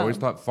thought. I Yeah. always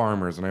thought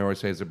farmers, and I always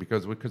say, is it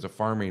because of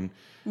farming?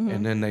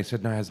 And then they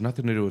said, no, it has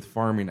nothing to do with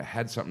farming. It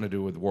had something to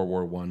do with World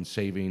War One,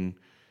 saving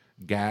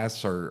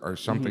gas or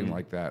something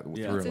like that through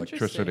That's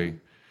electricity.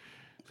 interesting.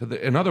 So,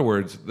 in other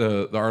words,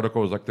 the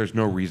article was like, there's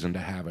no reason to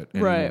have it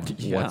anymore Right.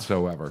 Yeah.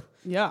 whatsoever.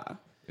 Yeah.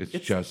 It's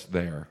just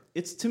there.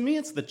 It's to me,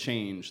 it's the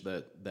change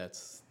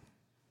that's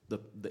the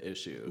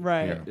issue.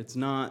 Right. Yeah. It's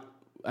not.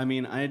 I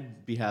mean,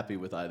 I'd be happy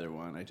with either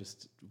one.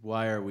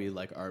 Why are we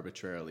like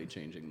arbitrarily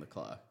changing the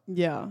clock?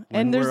 Yeah. When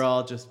And there's we're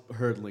all just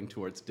hurtling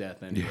towards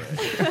death anyway.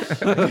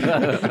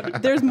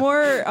 there's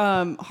more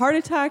heart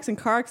attacks and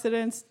car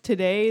accidents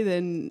today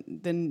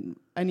than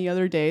any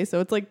other day. So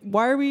it's like,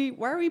 why are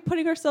we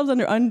putting ourselves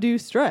under undue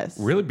stress?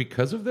 Really,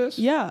 because of this?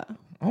 Yeah.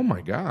 Oh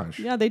my gosh.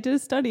 Yeah, they did a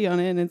study on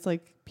it, and it's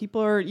like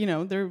people are,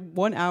 they're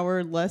 1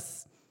 hour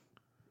less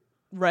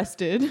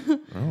rested,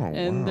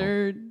 and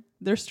wow.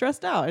 they're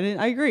stressed out. And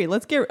I agree.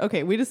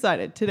 We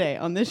decided today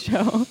on this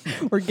show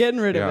we're getting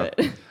rid of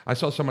it. I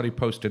saw somebody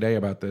post today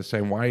about this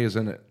saying, why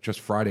isn't it just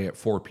Friday at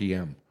 4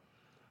 p.m.?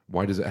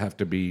 Why does it have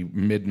to be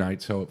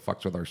midnight so it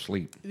fucks with our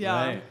sleep?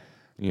 Yeah. Right.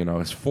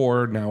 It's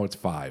 4, now it's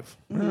 5.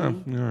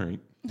 Mm-hmm. All right.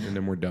 And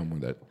then we're done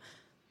with it.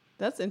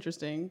 That's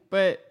interesting.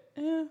 But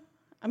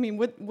I mean,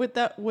 would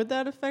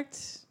that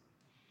affect?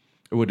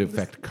 It would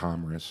affect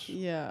commerce.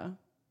 Yeah.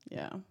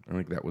 Yeah. I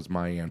think that was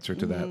my answer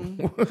to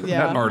that,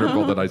 Yeah. that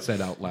article that I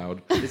said out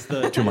loud Is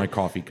the to my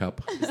coffee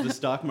cup. is the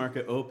stock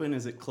market open?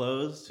 Is it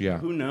closed? Yeah.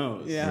 Who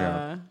knows?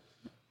 Yeah.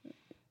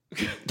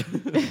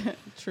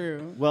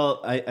 True.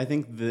 Well, I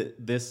think that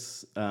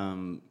this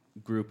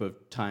group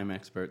of time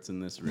experts in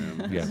this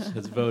room Yes.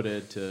 has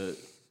voted to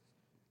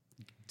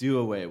do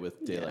away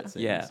with daylight savings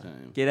Yeah,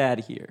 time. get out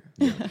of here.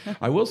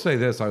 I will say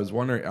this. I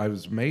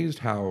was amazed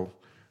how,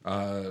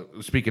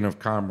 speaking of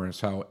commerce,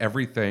 how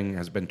everything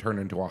has been turned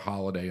into a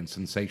holiday and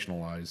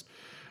sensationalized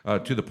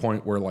to the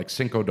point where like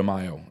Cinco de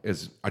Mayo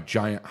is a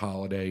giant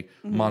holiday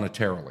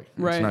monetarily.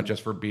 Right. It's not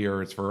just for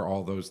beer, it's for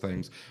all those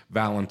things.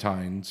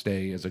 Valentine's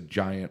Day is a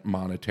giant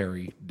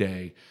monetary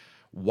day.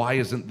 Why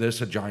isn't this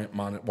a giant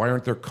why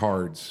aren't there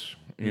cards?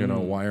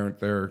 Why aren't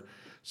there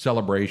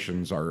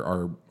celebrations?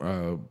 Are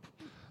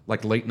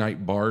like late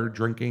night bar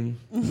drinking?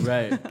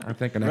 Right. I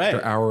think an extra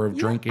Right. hour of Yeah, I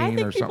drinking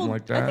think or something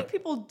like I that. think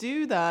people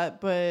do that,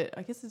 but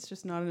I guess it's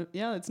just not.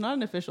 It's not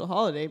an official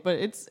holiday, but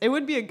it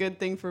would be a good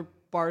thing for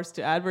bars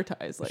to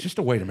advertise. Like, It's just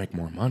a way to make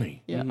more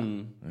money. yeah.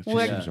 It Well,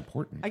 just seems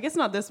important. I guess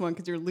not this one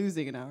because you're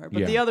losing an hour,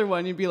 but Yeah. the other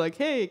one you'd be like,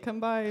 hey, come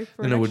by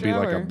for Then an it would be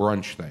extra like hour. a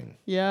brunch thing.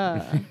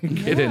 Yeah.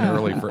 Get in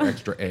early for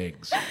extra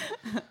eggs.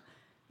 That's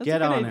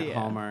Get a good on idea. it,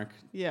 Hallmark.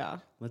 Yeah.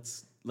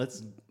 Let's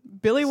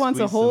Billy wants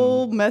a Squeeze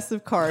whole mess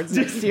of cards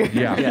next year.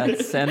 Yeah. Yeah,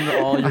 send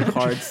all your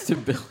cards to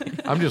Billy.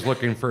 I'm just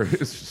looking for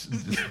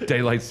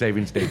daylight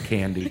savings day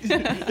candy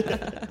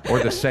or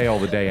the sale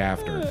the day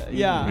after.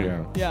 Yeah.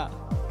 Yeah. Yeah.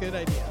 Good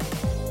idea.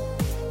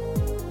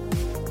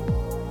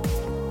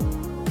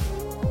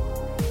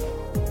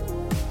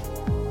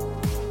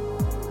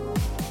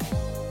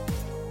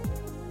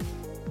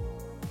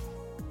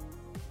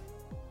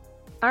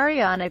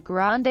 Ariana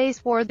Grande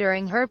swore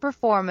during her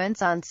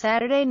performance on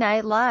Saturday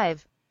Night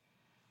Live.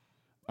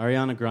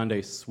 Ariana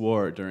Grande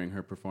swore during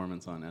her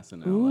performance on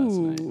SNL last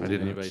night. I Did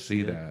didn't anybody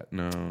see it? that.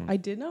 No. I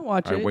did not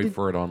watch I it. wait Did-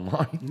 for it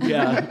online.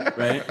 Yeah,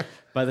 right.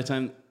 By the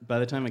time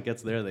it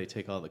gets there, they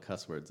take all the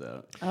cuss words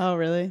out. Oh,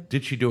 really?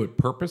 Did she do it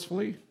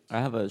purposefully? I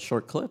have a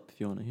short clip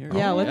if you want to hear it.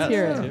 Yeah, let's Yes,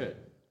 hear let's it. hear it.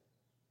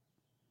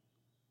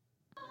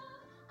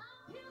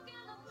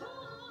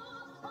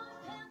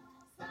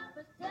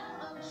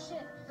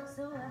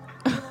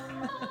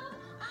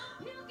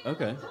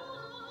 Okay.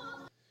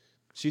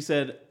 She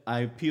said,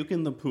 "I puke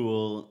in the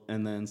pool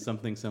and then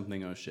something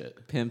something oh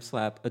shit." Pimp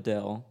slap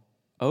Adele.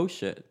 Oh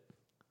shit!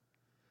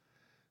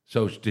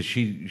 So did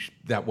she?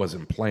 That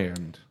wasn't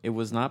planned. It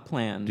was not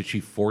planned. Did she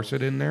force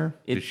it in there?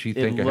 Did she It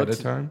think ahead looks-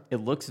 of time? It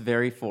looks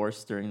very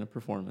forced during the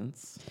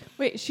performance.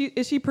 Wait,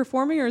 is she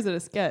performing or is it a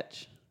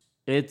sketch?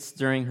 It's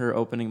during her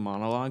opening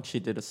monologue. She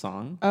did a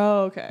song.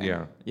 Oh, okay.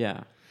 Yeah.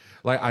 Yeah.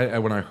 Like I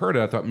when I heard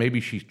it, I thought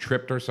maybe she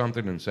tripped or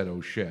something and said,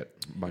 "Oh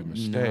shit," by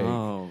mistake.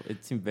 No,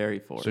 it seemed very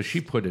forced. So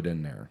she put it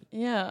in there.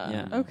 Yeah.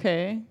 Yeah.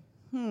 Okay.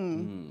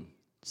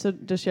 So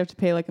does she have to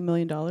pay like $1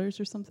 million or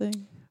something?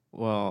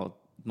 Well,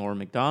 Norm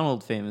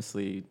Macdonald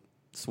famously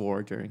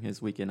swore during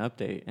his weekend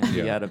update, and he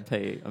Yeah. had to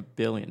pay $1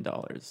 billion.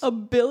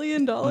 $1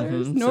 billion?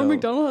 Norm so-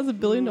 Macdonald has $1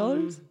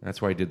 billion?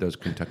 That's why I did those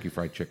Kentucky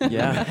Fried Chicken.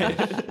 Yeah.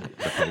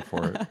 I paid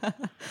for it.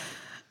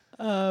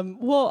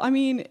 Well, I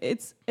mean,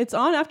 it's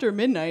on after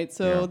midnight,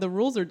 so Yeah. the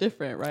rules are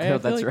different, right? No, I feel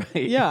that's like-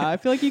 right. Yeah, I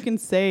feel like you can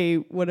say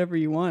whatever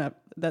you want.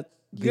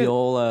 The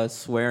old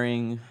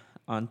swearing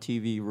on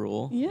TV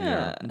rule.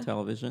 Yeah. On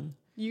television.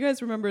 You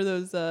guys remember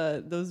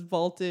those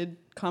vaulted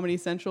Comedy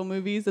Central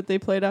movies that they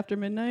played after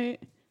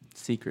midnight?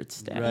 Secret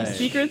stash. Right.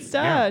 Secret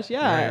Stash,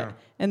 yeah. Yeah.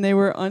 And they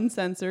were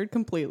uncensored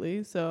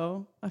completely,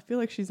 so I feel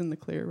like she's in the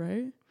clear,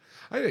 right?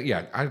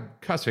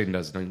 Cussing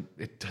does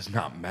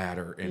not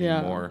matter Yeah,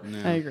 anymore.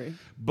 I agree.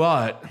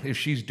 But if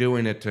she's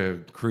doing it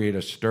to create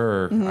a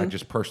stir, Mm-hmm. I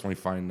just personally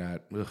find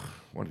that, ugh,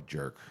 what a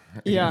jerk.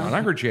 Yeah. And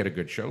I heard she had a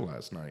good show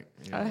last night.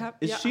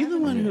 Is she the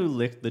one who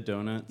licked the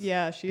donuts?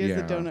 Yeah, she is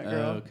Yeah. the donut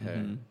girl.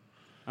 Okay.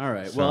 All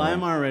right. So- Well,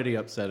 I'm already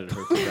upset at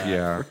her for that.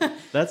 Yeah.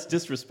 That's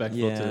disrespectful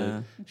Yeah.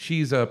 to.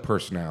 She's a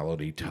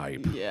personality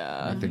type.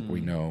 Yeah. I think we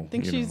know. I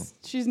think you know.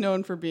 she's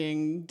known for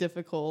being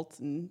difficult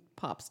and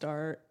pop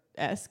star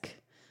esque.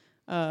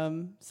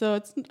 So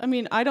it's. I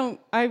mean,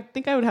 I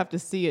think I would have to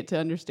see it to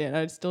understand.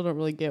 I still don't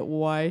really get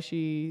why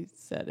she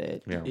said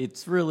it. Yeah.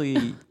 It's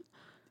really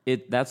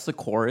that's the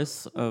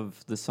chorus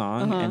of the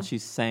song, and she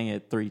sang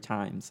it 3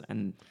 times,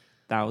 and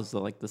that was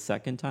the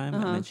second time,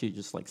 and then she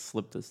just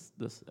slipped this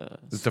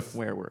It's a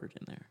swear word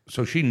in there.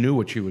 So she knew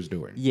what she was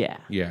doing. Yeah.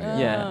 Yeah.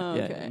 Yeah. Oh,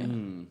 yeah. okay.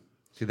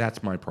 See,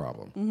 that's my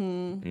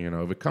problem. You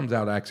know, if it comes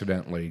out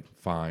accidentally,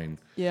 fine.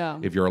 Yeah.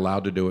 If you're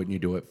allowed to do it and you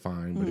do it,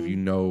 fine. But if you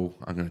know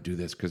I'm going to do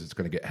this because it's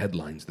going to get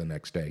headlines the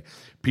next day,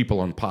 people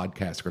on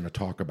podcasts are going to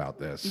talk about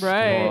this.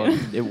 Right. Well,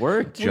 it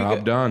worked.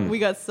 Job done. We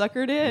got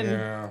suckered in.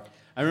 Yeah.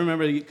 I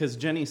remember because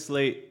Jenny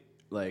Slate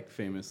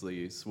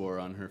famously swore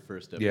on her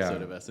first episode Yeah.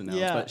 of SNL,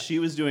 Yeah. but she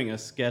was doing a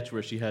sketch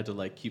where she had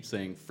to keep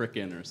saying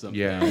frickin' or something.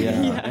 Yeah.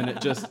 And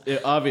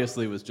it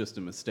obviously was just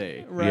a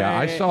mistake. Right. Yeah,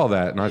 I saw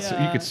that,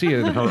 and you could see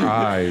it in her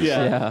eyes.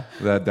 Yeah.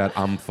 That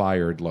I'm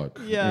fired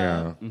look.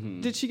 Yeah. Yeah.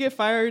 Did she get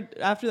fired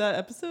after that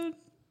episode?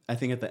 I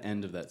think at the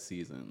end of that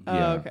season. Oh,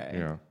 Yeah, okay.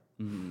 Yeah.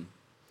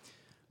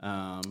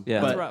 Yeah. But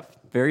That's rough.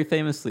 Very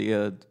famously,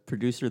 a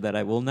producer that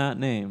I will not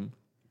name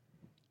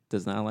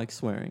does not like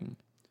swearing.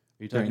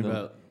 Are you talking During the-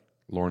 about?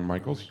 Lauren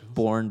Michaels?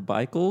 Born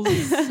Bickles.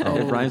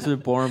 It rhymes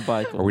with Born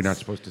Bickles. Are we not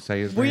supposed to say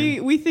his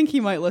name? We think he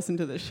might listen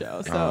to this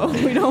show, so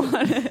we don't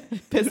want to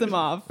piss him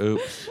off.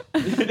 Oops.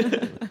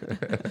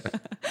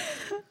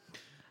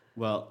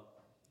 Well,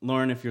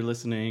 Lauren, if you're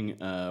listening,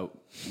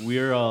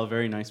 we're all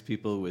very nice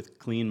people with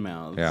clean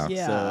mouths. Yeah.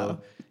 Yeah.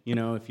 So,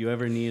 if you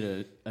ever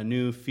need a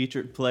new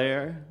featured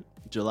player,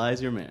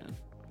 July's your man.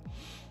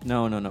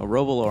 No.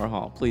 Robolore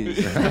Hall, please.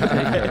 Take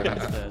care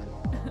instead.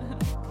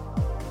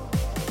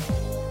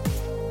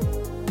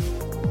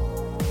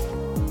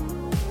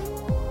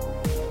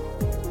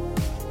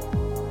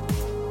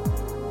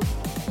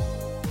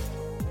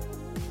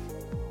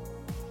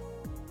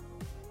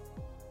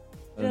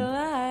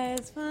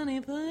 July's funny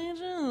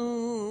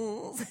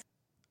pages.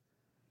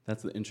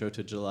 That's the intro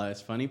to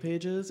July's Funny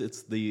Pages.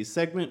 It's the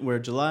segment where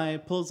July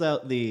pulls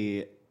out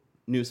the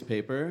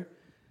newspaper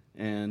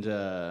and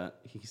that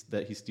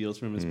he steals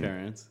from his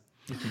parents.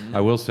 I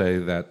will say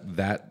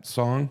that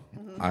song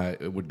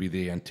it would be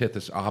the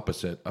antithesis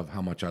opposite of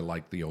how much I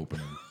like the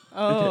opening.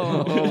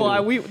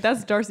 Oh, well,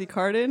 that's Darcy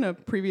Carden, a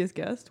previous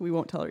guest. We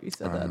won't tell her you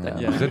said that.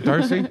 Though. Is it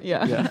Darcy?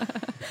 Yeah.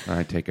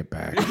 I take it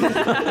back.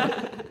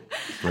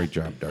 Great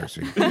job,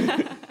 Darcy.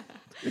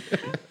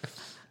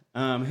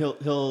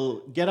 He'll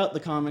get out the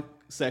comic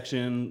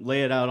section,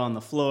 lay it out on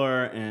the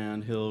floor,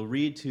 and he'll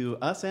read to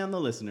us and the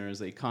listeners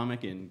a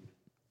comic in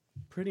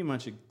pretty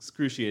much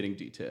excruciating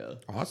detail.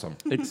 Awesome.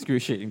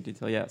 Excruciating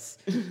detail, yes.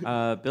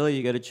 Billy,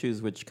 you got to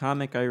choose which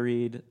comic I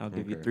read. I'll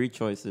give you 3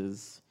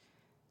 choices.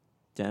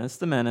 Dennis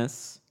the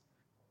Menace,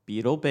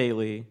 Beetle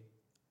Bailey,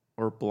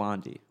 or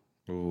Blondie.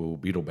 Ooh,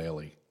 Beetle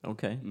Bailey.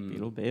 Okay,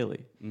 Beetle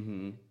Bailey.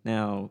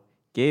 Now,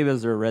 Gabe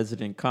is our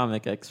resident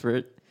comic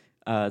expert,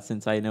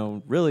 since I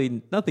know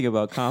really nothing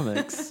about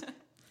comics.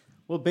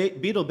 Well,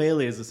 Beetle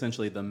Bailey is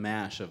essentially the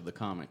MASH of the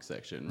comic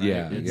section,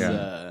 right?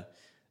 Yeah,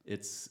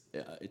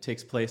 It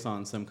takes place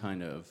on some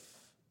kind of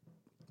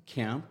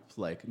camp,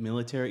 like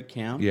military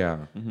camp.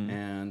 Yeah.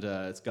 And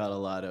it's got a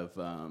lot of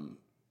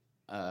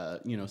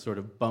sort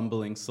of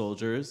bumbling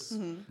soldiers.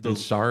 The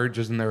Sarge,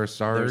 isn't there a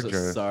Sarge? There's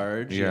a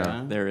Sarge,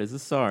 yeah. There is a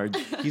Sarge.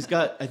 He's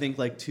got, I think,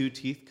 like 2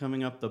 teeth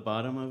coming up the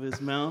bottom of his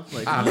mouth,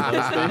 like one of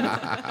those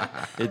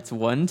things. It's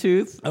one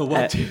tooth. Oh,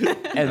 one tooth.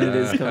 And it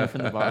is coming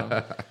from the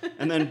bottom.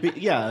 And then,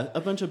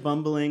 a bunch of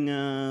bumbling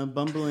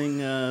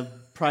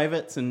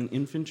privates and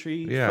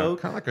infantry Yeah,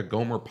 folk. kind of like a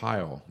Gomer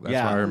Pyle. That's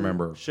Yeah. how I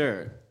remember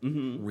Sure.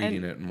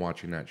 reading it and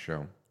watching that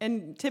show.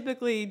 And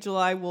typically,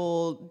 July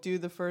will do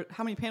the first.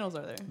 How many panels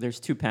are there? There's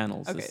 2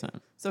 panels Okay, this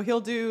time. so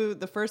he'll do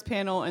the first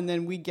panel, and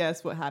then we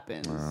guess what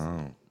happens.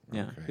 Oh,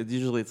 Yeah, okay. because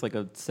usually it's like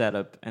a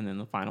setup, and then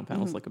the final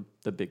panel is like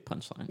the big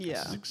punchline. Yeah.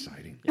 This is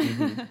exciting.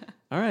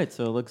 All right,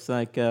 so it looks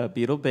like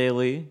Beetle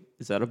Bailey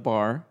is at a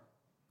bar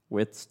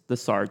with the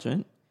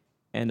sergeant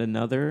and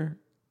another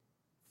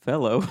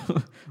fellow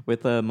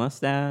with a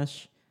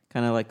mustache,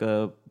 kind of like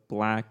a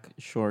black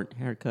short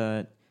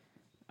haircut.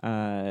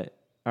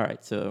 All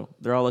right, so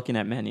they're all looking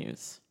at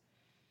menus.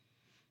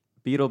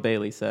 Beetle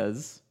Bailey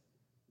says,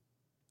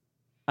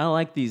 "I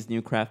like these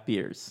new craft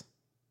beers."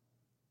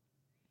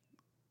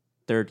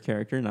 Third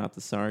character, not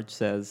the Sarge,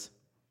 says,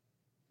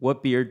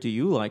 "What beer do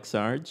you like,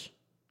 Sarge?"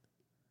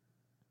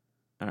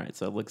 All right,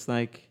 so it looks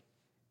like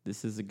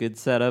this is a good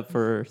setup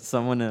for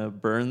someone to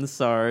burn the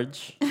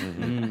Sarge.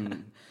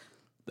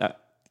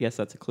 Yes,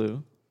 that's a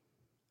clue.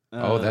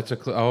 That's a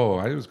clue. Oh,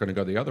 I was going to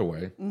go the other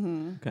way.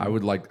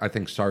 Okay. I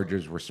think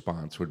Sarge's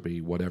response would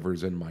be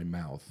whatever's in my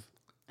mouth.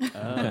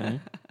 Okay.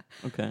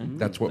 Okay.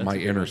 That's what my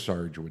inner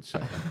Sarge would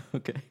say.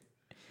 Okay.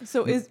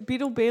 So is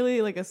Beetle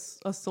Bailey like a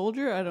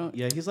soldier? I don't.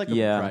 Yeah, he's like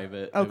Yeah. a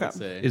private, I Okay. would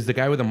say. Is the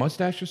guy with the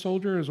mustache a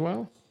soldier as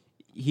well?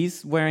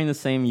 He's wearing the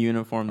same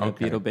uniform that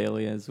Okay. Beetle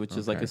Bailey is, which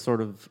is like Okay. a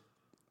sort of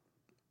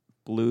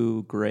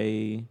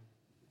blue-gray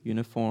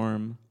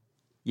uniform.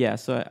 Yeah,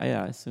 so I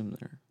assume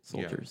they're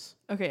soldiers.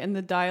 Okay, and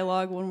the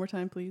dialogue one more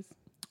time, please.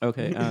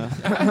 Okay.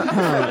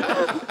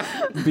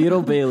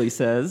 Beetle Bailey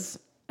says,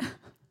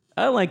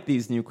 "I like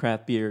these new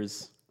craft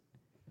beers."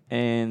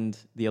 And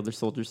the other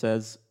soldier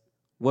says,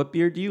 "What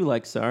beer do you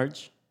like,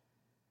 Sarge?"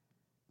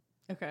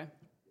 Okay.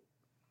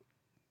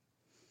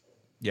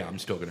 Yeah, I'm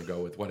still going to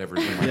go with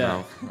whatever's in my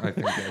mouth. I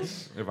think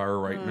that's, if I were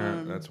writing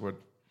that, that's what.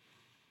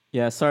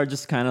 Yeah, Sarge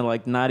is kind of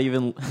like not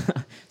even...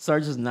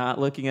 Sarge is not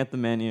looking at the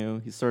menu.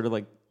 He's sort of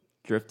like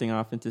drifting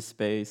off into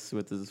space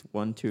with his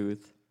one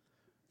tooth.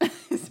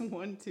 It's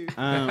 1, 2.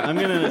 I'm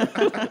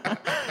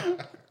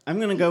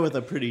gonna go with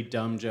a pretty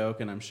dumb joke,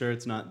 and I'm sure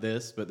it's not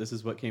this, but this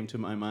is what came to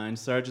my mind.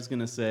 Sarge is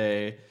gonna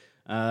say,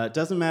 "It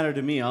doesn't matter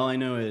to me. All I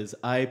know is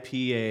I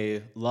pee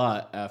a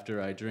lot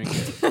after I drink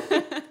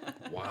it."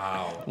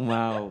 Wow.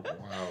 Wow.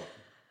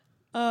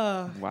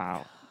 Wow.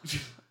 Wow.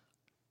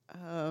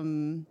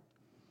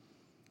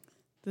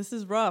 This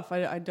is rough.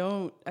 I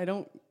don't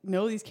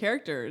know these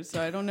characters,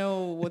 so I don't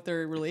know what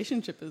their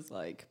relationship is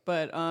like.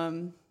 But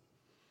I'm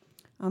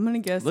gonna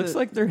guess Looks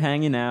like they're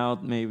hanging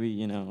out,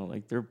 maybe,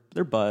 like they're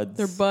buds.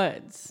 they're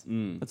buds.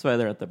 That's why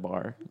they're at the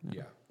bar.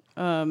 Yeah.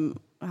 I'm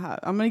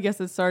gonna guess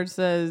that Sarge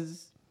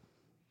says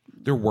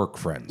They're work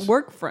friends.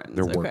 work friends.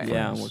 They're work okay. friends.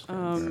 Yeah, work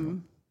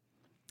friends.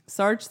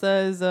 Sarge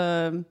says,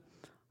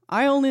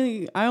 I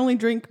only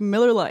drink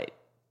Miller Lite.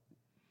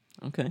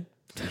 Okay.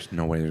 There's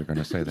no way they're going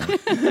to say that.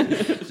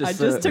 I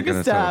just took They're a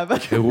gonna say-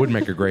 stab. It would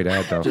make a great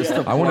ad, though.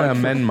 I want to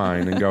amend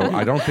mine and go,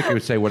 I don't think it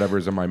would say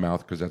whatever's in my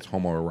mouth because that's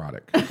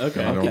homoerotic.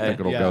 Okay. I don't Okay. think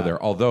it'll Yeah. go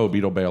there. Although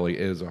Beetle Bailey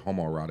is a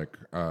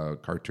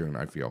homoerotic cartoon,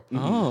 I feel.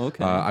 Oh,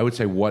 okay. I would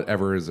say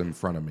whatever is in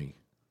front of me.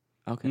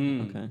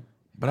 Okay. Okay.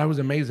 But I was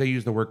amazed they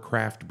used the word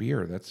craft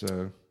beer. That's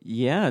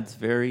Yeah, it's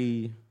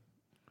very,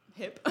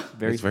 Hip.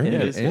 very, It's very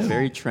hip. in. It's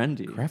very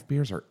trendy. craft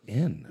beers are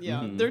in.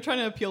 Yeah, they're trying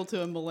to appeal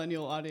to a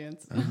millennial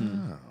audience.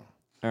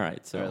 All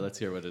right, so All right, let's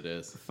hear what it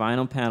is.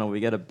 final panel,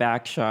 we get a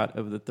back shot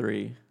of the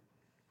 3.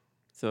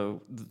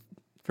 So the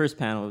first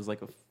panel was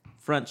like a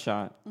front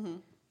shot.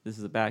 This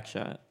is a back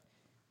shot.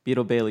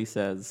 Beetle Bailey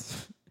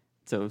says,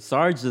 so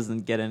Sarge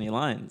doesn't get any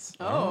lines.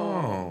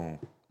 Oh.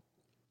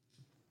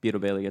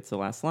 Beetle Bailey gets the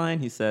last line.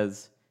 He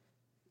says,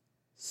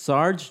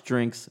 Sarge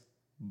drinks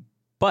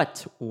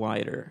butt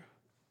wider.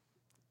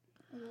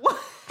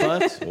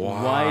 But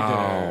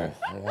wider.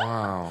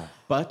 Wow.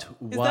 But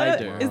Is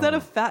wider. that a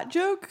fat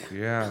joke?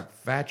 Yeah,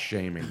 fat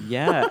shaming.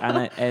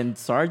 Yeah, and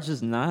Sarge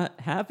is not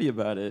happy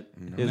about it.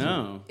 is he?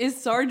 No. Is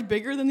Sarge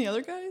bigger than the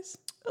other guys?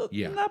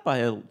 Yeah. Not by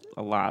a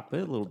lot,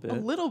 but a little bit. A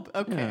little.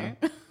 Okay.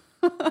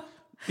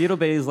 Beetle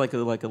Bailey is like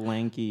a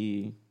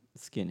lanky,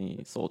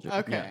 skinny soldier.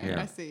 Okay.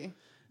 Yeah. I see.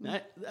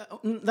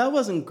 That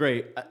wasn't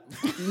great.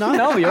 Not,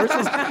 No, yours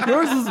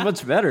is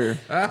much better.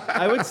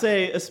 I would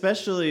say,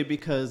 especially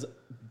because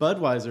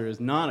Budweiser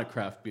is not a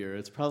craft beer.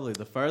 It's probably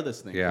the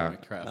farthest thing Yeah. from a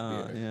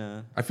craft beer.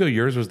 Yeah. I feel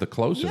yours was the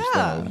closest,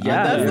 Yeah. though.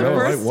 Yeah, That's it the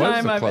was. first It was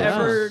time the I've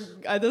closest.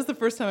 ever. That's the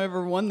first time I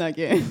ever won that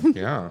game.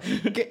 Yeah.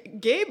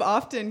 Gabe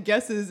often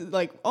guesses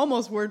like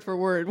almost word for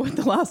word what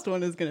the last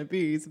one is going to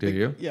be. He's a Do big-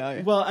 you?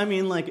 Yeah. Well, I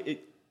mean,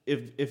 like,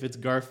 if it's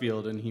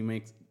Garfield and he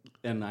makes,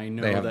 and I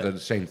know They have that the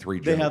same 3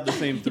 jokes. they have the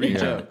same 3 Yeah.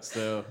 jokes,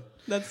 so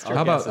That's true.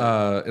 How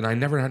about and I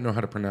never know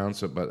how to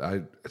pronounce it, but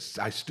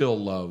I still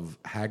love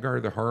Hagar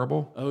the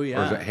Horrible. Oh,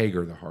 yeah. Or is it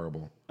Hagar the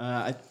Horrible?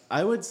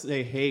 I would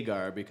say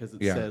Hagar because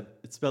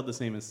it's spelled the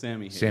same as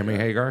Sammy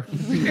Hagar.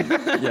 Sammy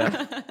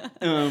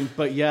Hagar.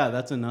 But yeah,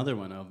 that's another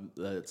one of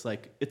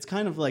it's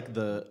kind of like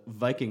the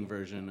Viking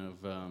version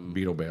of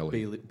Beetle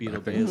Bailey.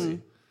 Beetle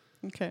Bailey.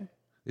 Okay.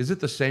 Is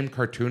it the same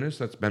cartoonist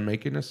that's been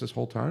making this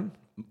whole time?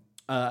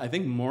 I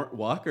think Mort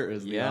Walker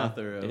is the Yeah,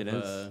 author it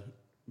of is.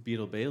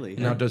 Beetle Bailey.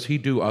 Now, does he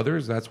do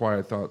others? That's why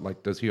I thought,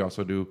 like, does he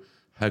also do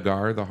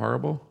Hagar the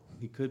Horrible?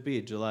 He could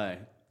be July,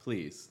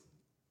 please.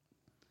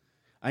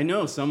 I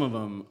know some of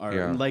them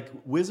are like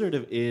Wizard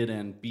of Id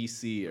and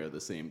BC are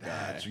the same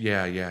guy.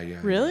 Yeah.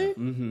 Really?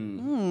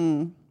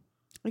 Mm-hmm.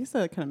 I guess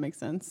that kind of makes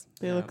sense.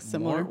 They look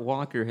similar. Mort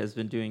Walker has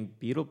been doing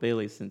Beetle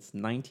Bailey since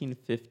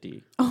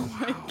 1950. Oh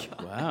my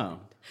god. Wow.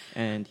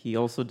 And he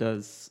also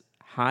does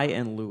High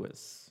and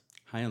Lewis.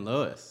 High and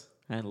Lois.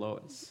 And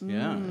Lois.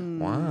 Yeah.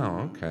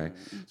 Wow. Okay.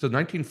 So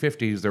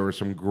 1950s, there were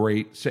some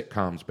great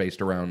sitcoms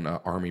based around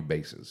army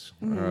bases.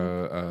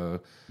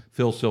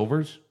 Phil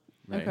Silvers,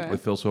 Okay.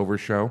 with Phil Silver's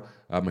show,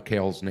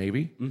 McHale's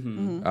Navy.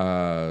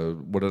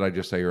 What did I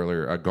just say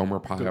earlier? Gomer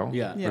Pyle.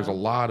 Yeah. There's a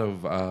lot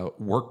of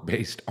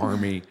work-based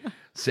army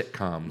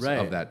sitcoms Right.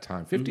 of that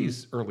time.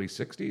 50s, early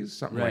 60s,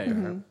 something like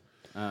Right.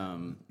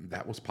 that.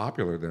 That was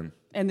popular then.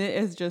 And it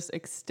is just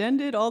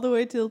extended all the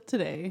way till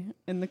today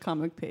in the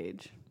comic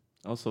page.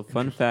 Also,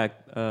 fun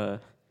fact,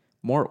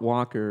 Mort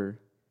Walker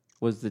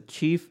was the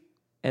chief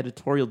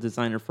editorial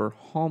designer for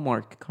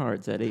Hallmark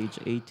cards at age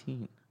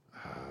 18.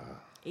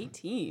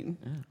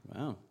 18.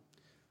 Wow.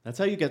 That's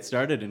how you get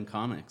started in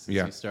comics. Is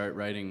Yeah. You start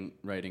writing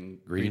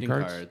Greeting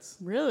cards?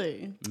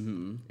 Really?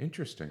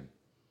 Interesting.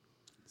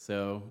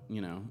 So,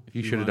 if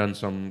You should have done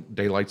some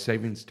daylight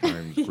savings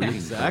time greeting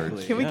exactly.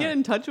 cards. Can we get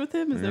in touch with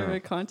him? Is there a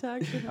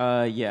contact?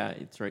 Yeah,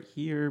 it's right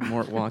here,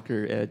 Mort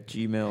Walker at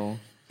Gmail.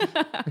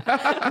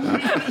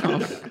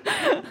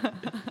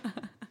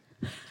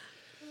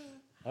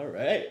 All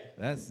right.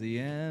 That's the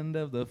end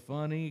of the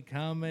funny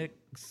comic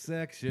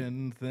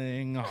section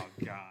thing. Oh,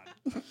 God.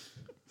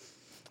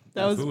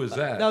 Who was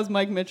that? That was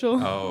Mike Mitchell.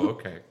 Oh,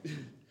 okay.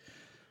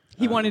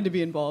 He wanted to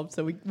be involved,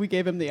 so we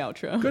gave him the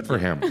outro. Good for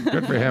him.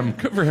 Good for him.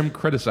 Good for him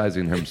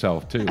criticizing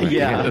himself too.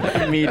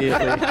 Yeah,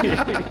 immediately.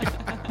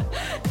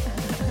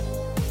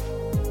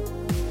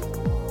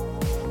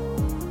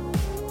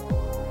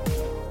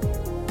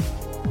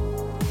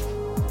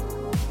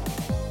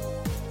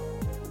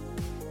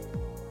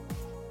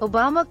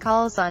 Obama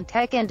calls on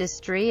tech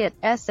industry at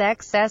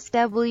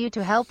SXSW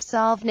to help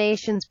solve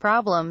nation's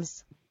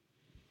problems.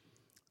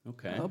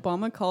 Okay.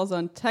 Obama calls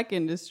on tech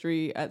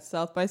industry at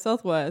South by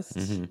Southwest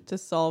to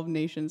solve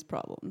nation's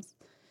problems.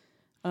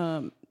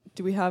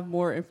 Do we have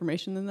more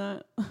information than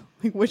that?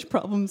 Like which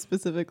problems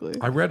specifically?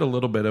 I read a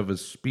little bit of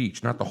his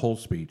speech, not the whole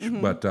speech,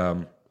 but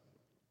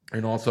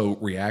and also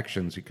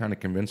reactions. He kind of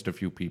convinced a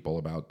few people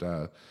about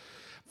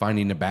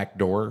finding the back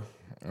door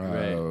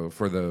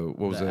for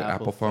the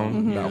Apple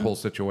phone, that whole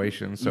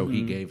situation. So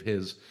he gave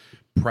his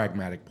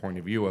pragmatic point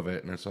of view of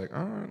it, and it's like,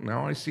 oh,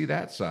 now I see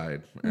that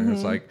side, and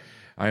it's like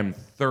I am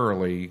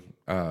thoroughly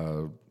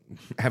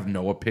have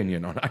no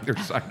opinion on either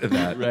side of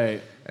that, Right.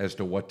 as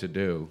to what to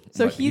do.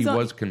 So but he he's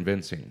was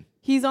convincing.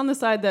 He's on the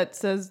side that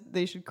says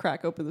they should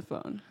crack open the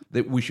phone.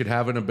 That we should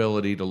have an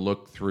ability to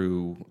look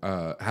through,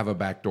 have a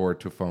backdoor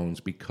to phones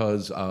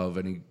because of,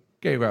 and he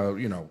gave out,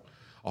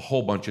 a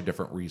whole bunch of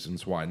different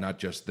reasons why, not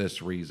just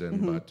this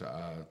reason, but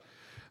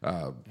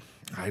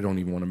I don't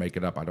even want to make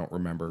it up. I don't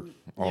remember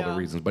all the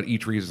reasons, but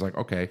each reason is like,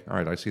 okay, all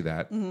right, I see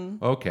that.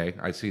 Okay,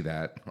 I see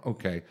that.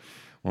 Okay,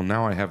 well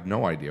now I have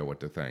no idea what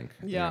to think.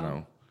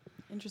 Yeah.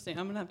 Interesting.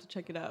 I'm gonna have to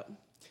check it out.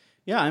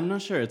 Yeah, I'm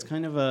not sure. It's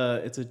kind of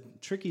a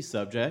tricky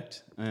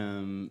subject. I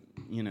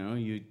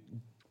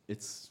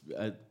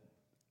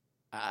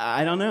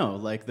don't know.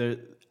 Like to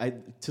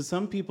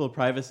some people,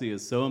 privacy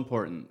is so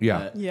important. Yeah.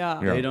 That Yeah.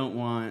 They don't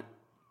want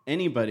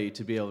anybody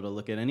to be able to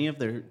look at any of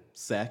their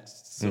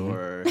texts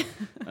or,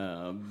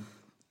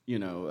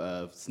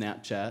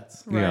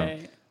 Snapchats.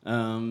 Right.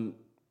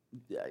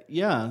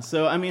 Yeah.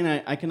 So, I mean,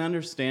 I can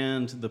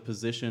understand the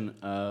position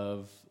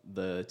of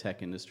the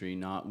tech industry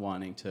not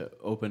wanting to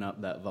open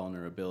up that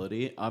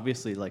vulnerability.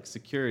 Obviously, like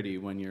security,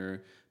 when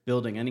you're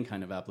building any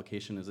kind of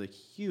application, is a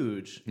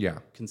huge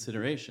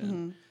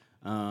consideration.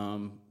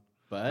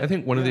 But I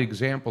think one of the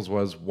examples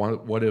was,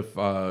 what if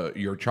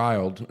your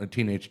child, a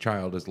teenage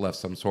child, has left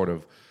some sort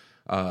of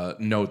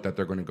note that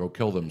they're going to go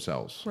kill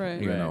themselves,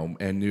 Right.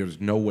 and there's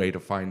no way to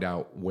find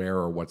out where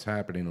or what's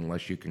happening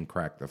unless you can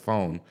crack the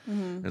phone.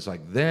 It's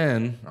like,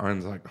 then I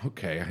was like,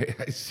 okay,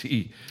 I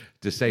see,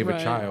 to save a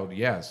Right. child,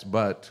 yes,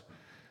 but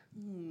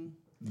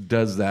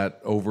does that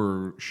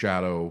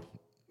overshadow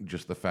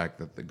just the fact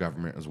that the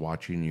government is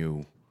watching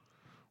you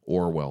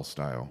Orwell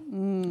style?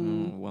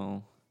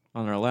 Well,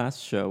 on our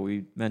last show,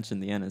 we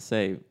mentioned the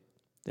NSA.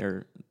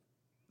 They're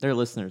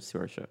listeners to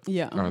our show.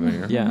 Yeah. Are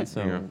they? Yeah,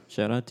 so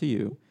shout out to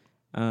you.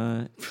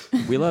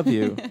 We love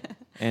you.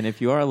 And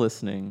if you are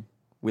listening,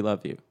 we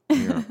love you.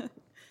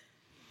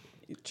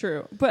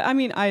 True. But I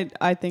mean,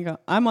 I think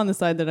I'm on the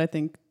side that I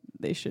think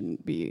they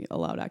shouldn't be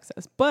allowed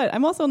access. But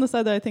I'm also on the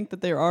side that I think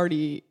that they're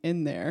already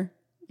in there.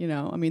 You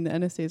know, I mean, the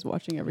NSA is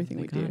watching everything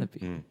we do.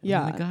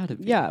 Yeah. They gotta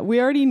be. Yeah. We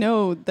already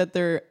know that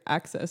their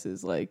access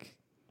is like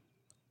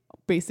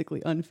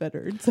basically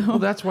unfettered. So Well,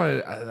 that's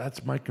why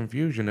that's my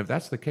confusion. If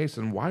that's the case,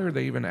 then why are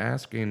they even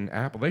asking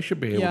Apple? They should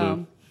be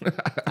able to.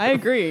 I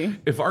agree.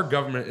 If our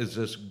government is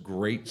this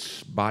great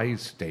spy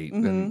state,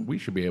 then we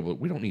should be able.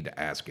 We don't need to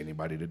ask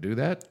anybody to do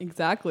that.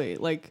 Exactly.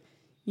 Like,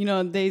 you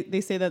know,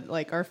 they say that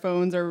like our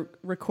phones are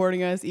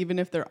recording us, even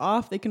if they're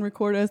off, they can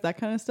record us, that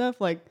kind of stuff.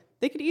 Like,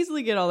 they could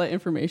easily get all that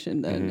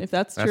information then, if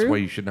that's true. That's why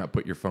you should not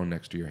put your phone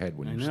next to your head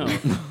when you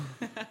sleep.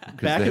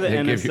 Back at the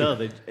they give you-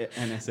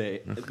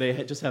 NSA,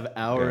 they just have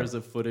hours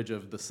of footage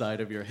of the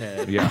side of your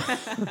head. Yeah.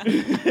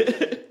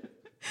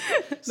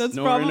 That's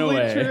snoring probably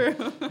away.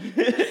 true.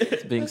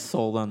 It's being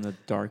sold on the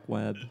dark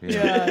web.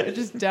 Yeah,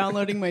 just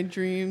downloading my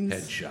dreams.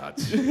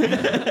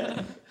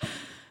 Headshots.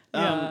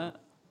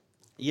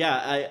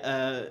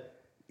 Yeah.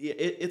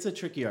 It's a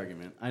tricky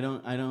argument. I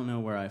don't know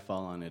where I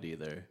fall on it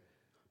either.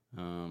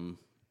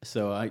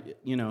 So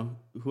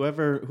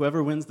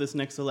whoever wins this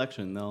next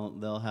election,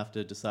 they'll have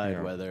to decide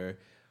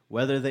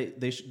whether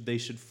they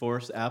should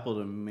force Apple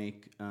to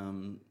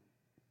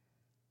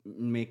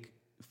make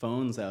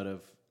phones out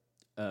of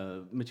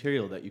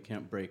material that you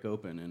can't break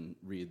open and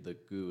read the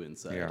goo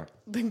inside. Yeah.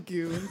 The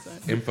goo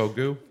inside. Info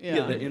goo.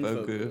 Yeah. The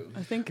info goo.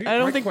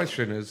 My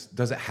question is,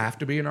 does it have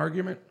to be an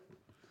argument?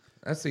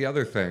 That's the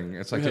other thing.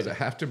 It's like, does it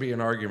have to be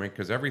an argument?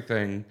 Because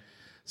everything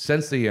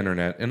since the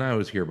internet, and I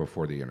was here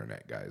before the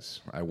internet, guys.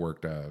 I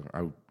worked.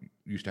 I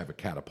used to have a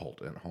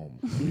catapult at home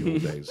in the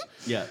old days.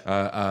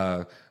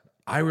 Yeah.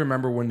 I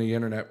remember when the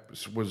internet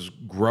was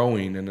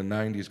growing in the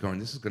 90s, going,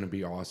 this is going to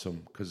be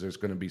awesome because there's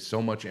going to be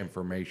so much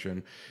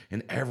information,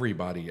 and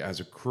everybody as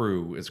a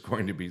crew is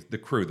going to be,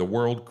 the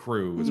world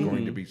crew is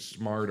going to be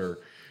smarter,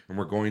 and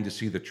we're going to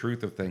see the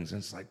truth of things.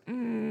 And it's like,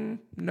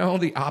 no,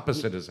 the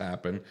opposite has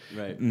happened.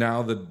 Right.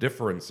 Now the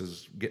difference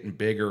is getting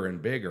bigger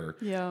and bigger,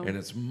 Yeah. and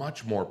it's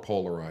much more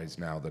polarized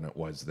now than it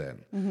was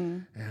then.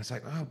 And it's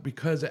like, oh,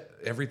 because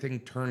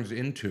everything turns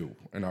into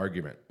an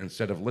argument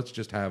instead of let's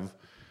just have...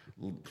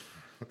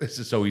 This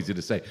is so easy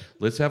to say.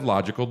 Let's have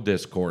logical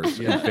discourse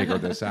and figure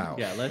this out.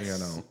 Yeah,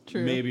 let's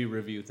True. maybe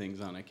review things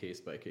on a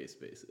case-by-case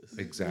basis.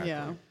 Exactly.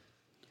 Yeah.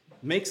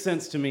 Makes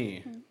sense to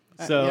me.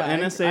 So yeah,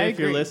 NSA, I if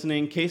you're agree.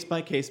 listening,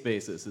 case-by-case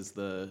basis is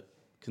the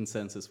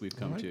consensus we've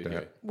come to that.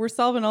 here. We're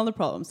solving all the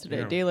problems today.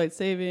 Yeah. Daylight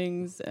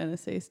savings,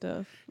 NSA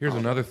stuff. Here's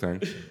another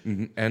thing.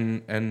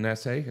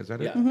 NSA, is that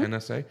it? Yeah.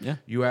 NSA? Yeah.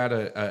 You add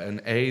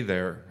an A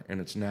there,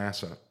 and it's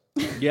NASA.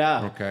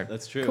 Yeah, Okay.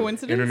 that's true.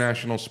 Coincidence?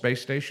 International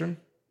Space Station.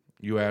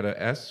 You add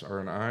a S or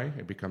an I,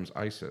 it becomes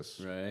ISIS.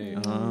 Right.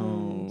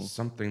 Oh,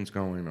 Something's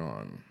going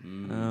on.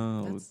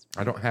 no.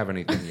 I don't have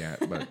anything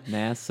yet, but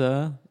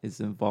NASA is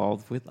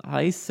involved with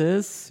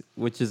ISIS,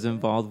 which is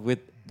involved with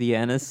the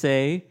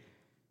NSA.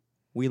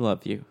 We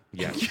love you.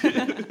 yes.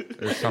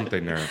 There's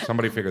something there.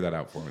 Somebody figure that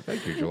out for me.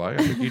 Thank you, July. I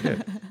think you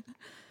did.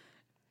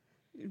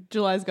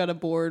 July's got a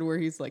board where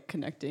he's like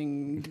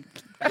connecting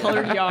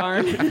colored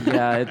yarn.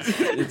 Yeah,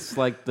 it's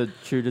like the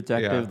True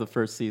Detective, Yeah. the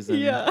first season.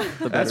 Yeah.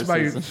 The That's better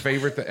my season.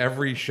 favorite.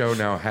 Every show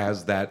now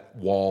has that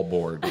wall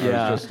board.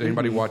 Yeah. Just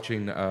anybody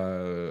watching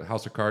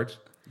House of Cards?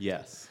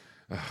 Yes.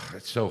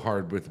 It's so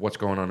hard with what's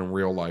going on in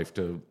real life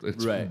to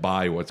Right.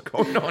 buy what's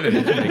going on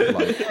in fake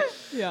life.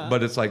 Yeah.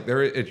 But it's like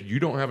you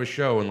don't have a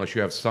show unless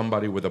you have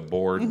somebody with a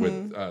board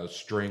with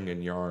string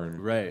and yarn.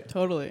 Right.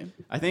 Totally.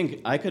 I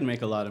think I could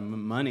make a lot of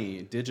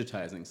money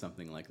digitizing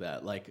something like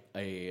that, like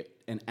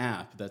an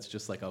app that's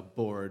just like a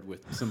board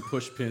with some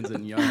push pins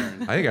and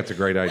yarn. I think that's a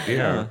great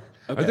idea.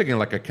 I'm thinking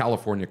like a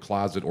California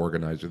closet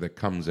organizer that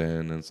comes in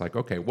and it's like,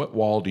 okay, what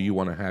wall do you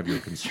want to have your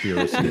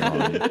conspiracy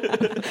on?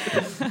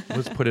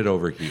 Let's put it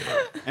over here.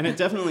 And it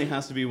definitely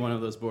has to be one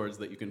of those boards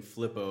that you can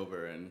flip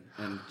over and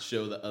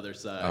show the other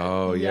side.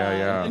 Oh,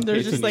 yeah. And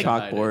there's It's just a like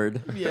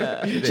Chalkboard.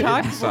 yeah,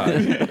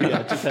 Inside.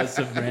 Yeah, it just has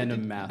some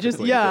random math. just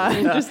equation.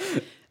 yeah, just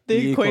the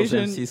E equals equation.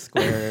 MC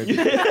squared.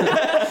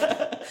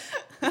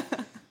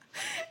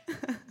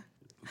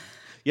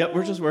 Yep,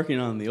 we're just working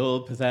on the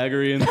old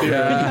Pythagorean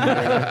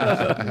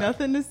theorem.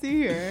 Nothing to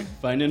see here.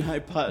 Finding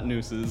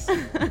hypotenuses.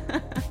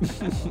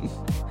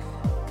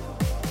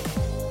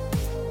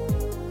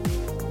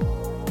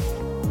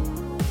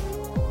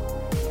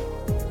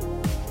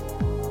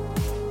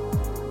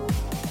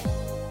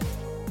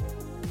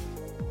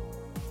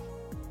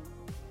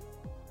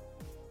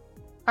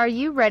 Are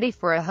you ready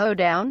for a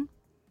hoedown?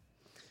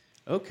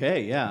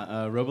 Okay,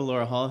 yeah.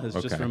 Robo-Laura Hall has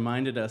just Okay.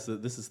 reminded us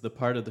that this is the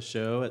part of the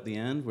show at the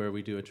end where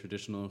we do a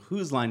traditional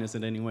Whose Line Is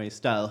It Anyway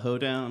style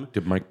hoedown.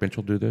 Did Mike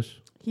Mitchell do this?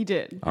 He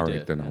did. All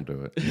right, did. then I'll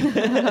do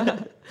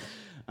it.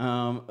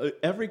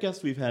 Every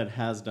guest we've had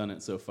has done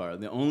it so far.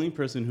 The only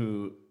person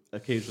who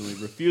occasionally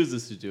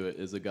refuses to do it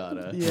is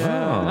Agata.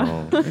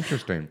 Yeah. Oh,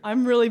 interesting.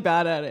 I'm really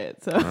bad at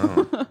it.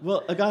 So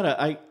Well,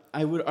 Agata,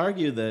 I would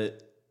argue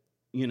that,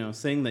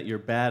 saying that you're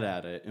bad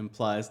at it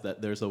implies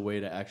that there's a way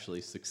to actually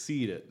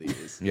succeed at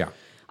these. Yeah.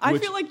 I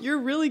feel like you're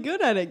really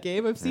good at it,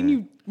 Gabe. I've seen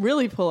you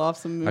really pull off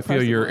some. I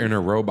feel your ones.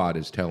 inner robot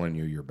is telling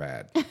you you're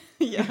bad.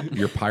 Yeah,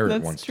 Your pirate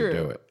that's wants true. to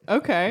do it.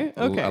 Okay.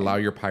 Allow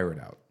your pirate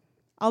out.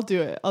 I'll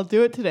do it. I'll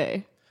do it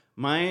today.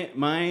 My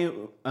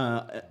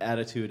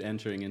attitude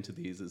entering into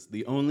these is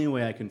the only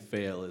way I can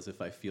fail is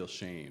if I feel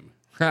shame.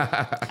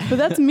 But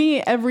that's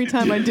me every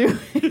time I do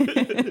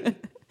it.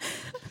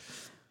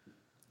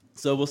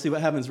 So we'll see what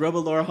happens.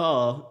 Robo-Laura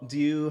Hall, do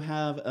you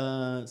have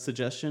a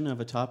suggestion of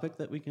a topic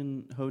that we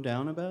can hoe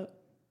down about?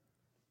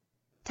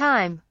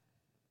 Time.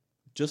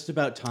 Just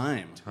about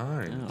time.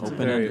 Time. It's a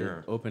Open-ended.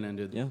 very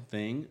open-ended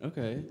thing.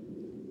 Okay.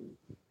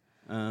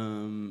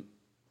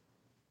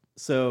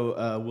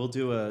 So we'll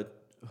do a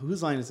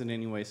Whose Line Is It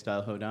Anyway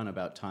style hoedown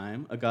about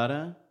time.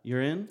 Agata,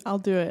 you're in? I'll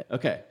do it.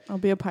 Okay. I'll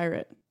be a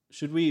pirate.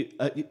 Should we...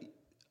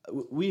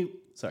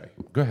 sorry.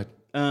 Go ahead.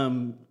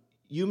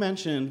 You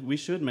mentioned, we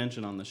should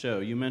mention on the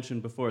show, you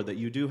mentioned before that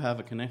you do have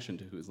a connection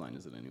to Whose Line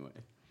Is It Anyway?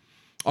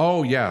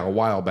 Oh, yeah, a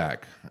while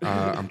back.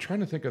 I'm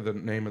trying to think of the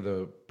name of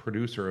the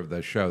producer of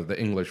the show, the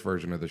English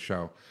version of the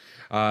show.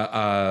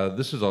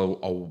 This is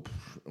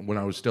when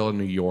I was still in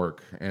New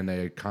York, and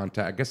I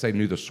guess they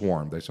knew The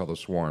Swarm. They saw The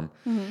Swarm.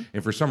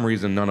 And for some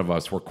reason, none of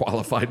us were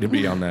qualified to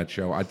be on that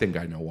show. I think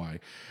I know why.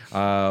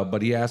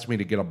 But he asked me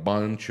to get a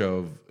bunch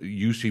of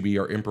UCB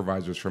or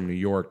improvisers from New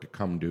York to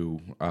come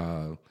do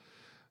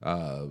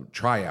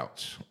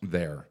tryouts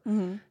there.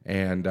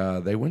 And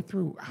they went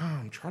through,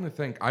 I'm trying to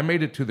think. I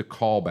made it to the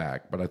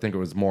callback, but I think it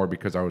was more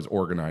because I was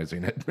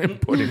organizing it and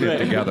putting it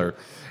together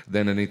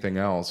than anything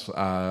else.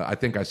 I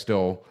think I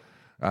still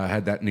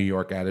had that New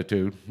York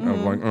attitude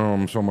of like, oh,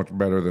 I'm so much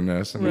better than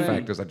this. And the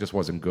fact is I just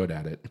wasn't good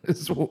at it,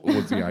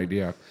 was the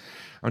idea.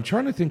 I'm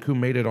trying to think who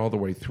made it all the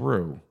way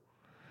through.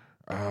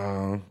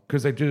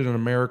 Because they did an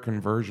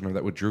American version of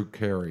that with Drew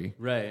Carey.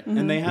 Right.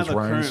 And they have With a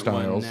Ryan current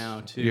Stiles. one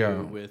now, too,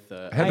 Yeah. with...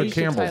 Heather Aisha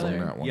Campbell's Tyler.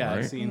 on that one, yeah, right?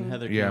 I've seen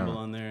Heather Yeah. Campbell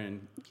on there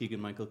and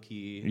Keegan-Michael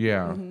Key.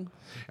 Yeah.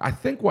 I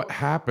think what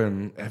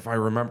happened, if I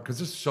remember, because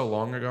this is so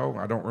long ago,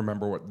 I don't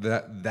remember what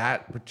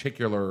that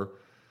particular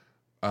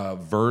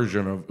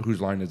version of Whose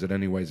Line Is It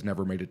Anyways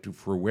never made it to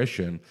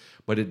fruition,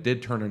 but it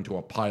did turn into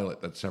a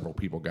pilot that several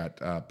people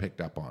got picked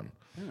up on.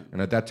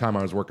 And at that time,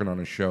 I was working on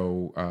a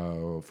show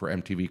for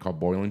MTV called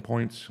Boiling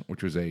Points,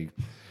 which was a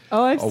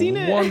I've seen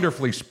it.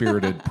 wonderfully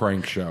spirited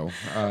prank show.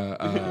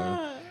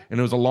 And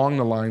it was along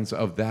the lines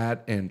of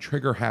that and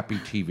Trigger Happy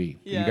TV.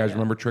 You guys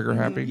remember Trigger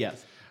Happy?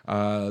 Yes.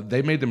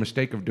 They made the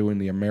mistake of doing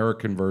the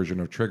American version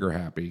of Trigger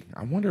Happy.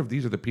 I wonder if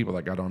these are the people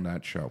that got on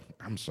that show.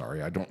 I'm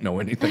sorry, I don't know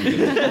anything.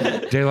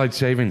 Daylight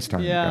savings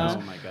time, Yeah. guys.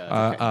 Oh, my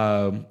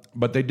God.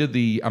 But they did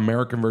the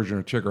American version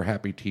of Trigger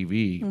Happy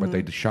TV, but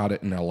they shot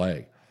it in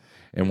L.A.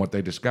 And what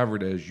they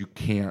discovered is you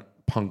can't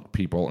punk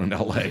people in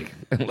L.A.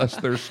 unless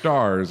they're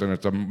stars and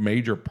it's a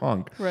major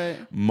punk. Right.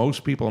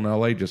 Most people in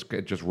L.A. it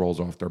just rolls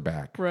off their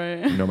back.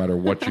 Right. No matter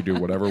what you do,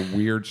 whatever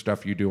weird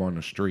stuff you do on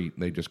the street,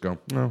 they just go,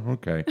 oh,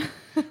 okay.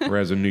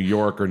 Whereas in New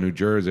York or New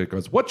Jersey, it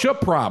goes, what's your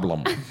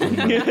problem?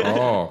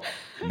 Oh,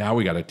 now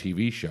we got a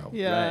TV show.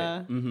 Yeah.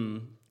 Right. Mm-hmm.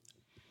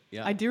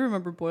 Yeah. I do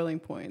remember Boiling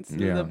Points.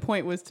 Yeah. The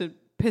point was to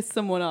piss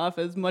someone off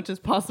as much as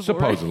possible.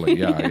 right? Supposedly,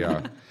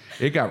 yeah.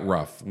 It got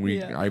rough.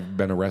 Yeah. I've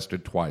been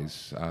arrested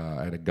twice.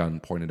 I had a gun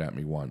pointed at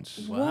me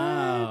once.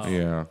 Wow.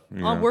 Yeah.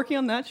 Working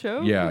on that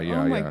show? Yeah,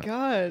 Oh my yeah.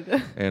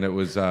 God. And it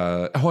was,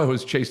 I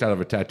was chased out of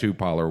a tattoo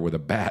parlor with a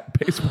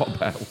baseball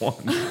bat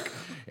once.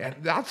 And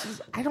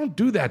I don't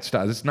do that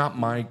stuff. It's not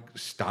my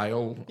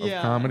style of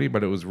Yeah. comedy,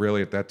 but it was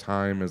really at that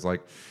time is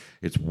like,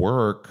 it's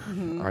work.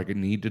 I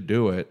need to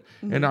do it.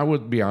 And I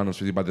would be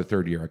honest with you, by the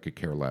third year, I could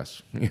care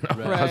less. You know? I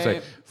was like,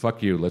 Right.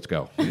 fuck you, let's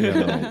go. You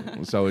know?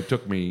 So it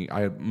took me,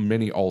 I had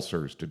many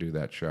ulcers to do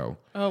that show.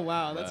 Oh,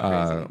 wow. That's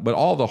crazy. But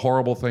all the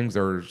horrible things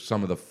are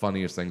some of the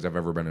funniest things I've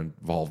ever been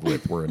involved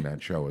with were in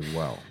that show as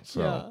well.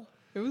 So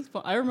Yeah. It was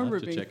fun. I I'll remember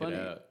have it to being check funny.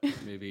 it out.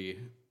 Maybe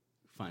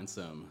find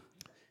some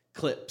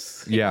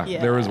clips. yeah,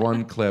 Yeah. there was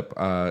one clip.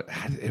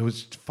 It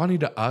was funny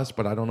to us,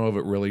 but I don't know if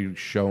it really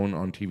shown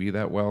on TV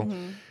that well.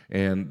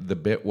 And the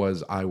bit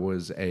was I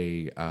was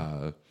a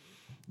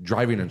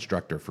driving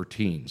instructor for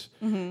teens,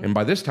 and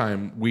by this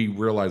time we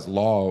realized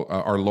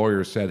our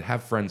lawyers said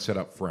have friends set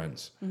up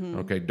friends.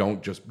 Okay,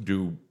 don't just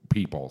do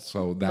people.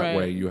 So that Right.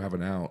 way you have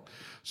an out.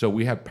 So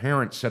we had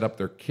parents set up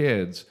their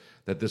kids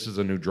that this is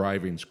a new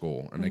driving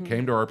school, and they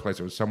came to our place.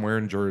 It was somewhere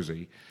in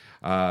Jersey.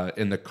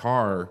 In the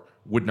car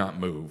would not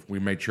move. We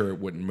made sure it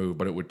wouldn't move,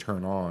 but it would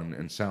turn on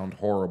and sound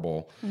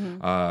horrible.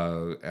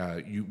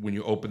 When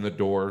you opened the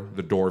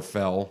door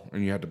fell,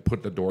 and you had to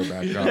put the door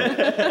back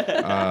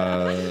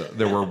up.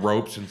 There were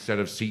ropes instead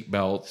of seat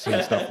belts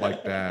and stuff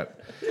like that.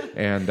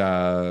 And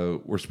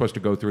we're supposed to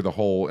go through the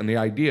whole. And the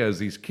idea is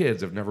these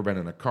kids have never been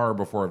in a car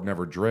before, have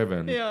never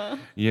driven. Yeah.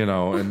 You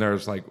know, and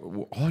there's like,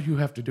 all you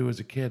have to do as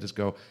a kid is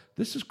go,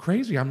 this is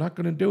crazy. I'm not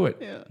going to do it.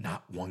 Yeah.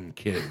 Not one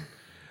kid.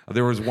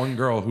 There was one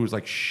girl who was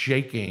like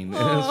shaking,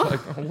 and it's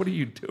like, oh, what are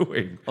you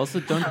doing? Also,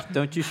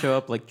 don't you show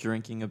up like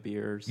drinking a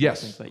beer? Or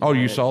Yes. like Oh, that?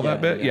 you saw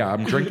that bit? Yeah,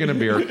 I'm drinking a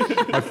beer.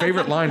 My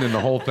favorite line in the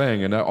whole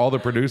thing, and all the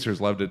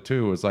producers loved it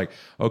too, was like,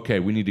 okay,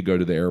 we need to go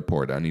to the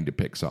airport. I need to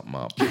pick something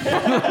up.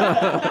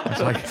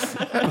 It's like,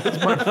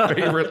 that's my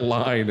favorite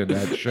line in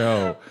that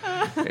show.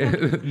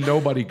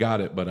 Nobody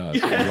got it but us.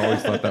 We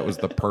always thought that was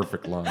the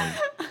perfect line.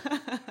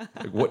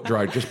 Like, what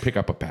drive? Just pick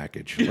up a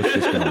package. Let's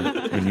just go.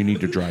 And you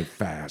need to drive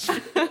fast.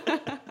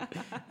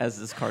 As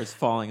this car's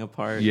falling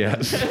apart.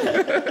 Yes.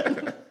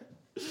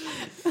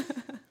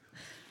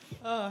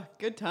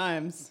 Good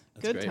times.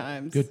 Good great.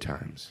 times. Good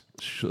times.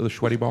 The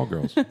Sweaty Ball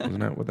Girls. Isn't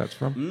that what that's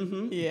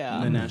from? The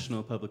Yeah.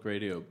 National Public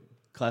Radio,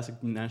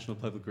 classic National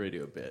Public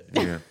Radio bit.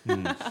 Yeah.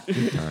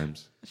 Good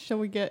times. Shall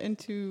we get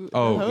into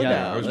Oh, the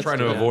yeah. I was let's trying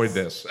to do it. avoid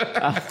this.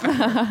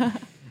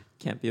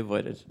 Can't be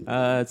avoided.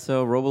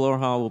 So Robo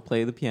Hall will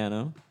play the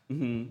piano.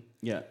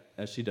 Yeah,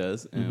 as she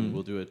does, and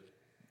we'll do it.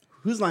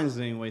 Whose line is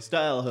it anyway?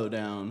 Style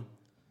hoedown.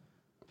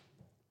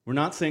 We're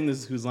not saying this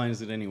is whose line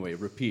is it anyway.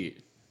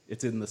 Repeat.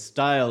 It's in the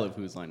style of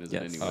whose line is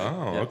Yes. it anyway.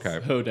 Oh, okay.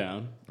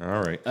 Hoedown.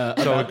 All right. So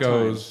about it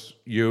goes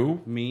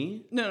you,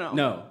 Me? No.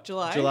 No.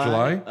 July.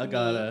 July?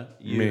 Agata.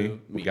 You. me.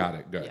 We got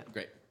it. Good. Yeah.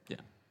 Great. Yeah.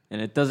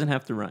 And it doesn't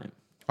have to rhyme.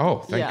 Oh,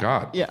 thank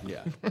God. Yeah.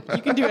 Yeah.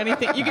 You can do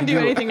anything. You can do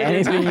anything with your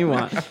Anything time. you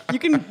want. You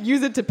can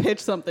use it to pitch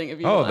something if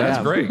you Oh, want. that's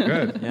Yeah. great.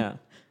 Good. Yeah.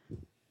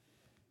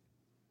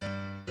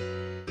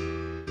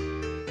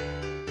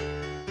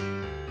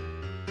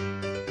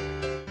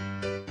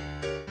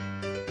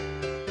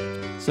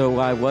 So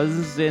I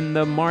was in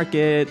the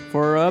market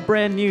for a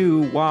brand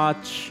new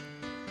watch.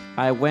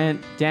 I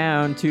went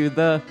down to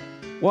the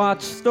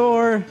watch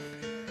store.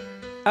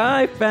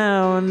 I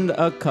found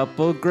a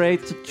couple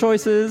great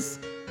choices,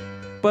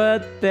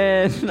 but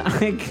then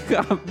I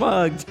got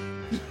mugged.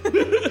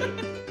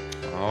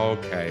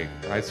 Okay.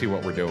 I see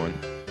what we're doing.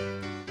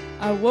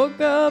 I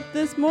woke up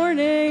this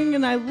morning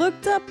and I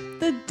looked up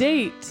the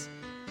date.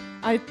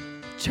 I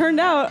turned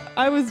out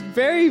I was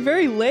very,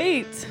 very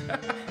late.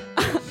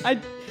 I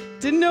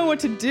didn't know what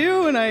to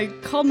do, and I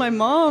called my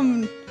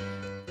mom.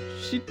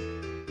 She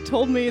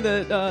told me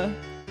that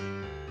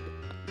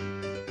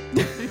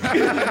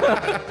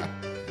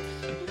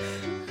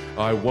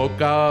I woke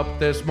up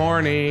this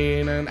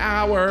morning an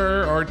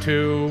hour or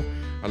two.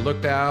 I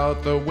looked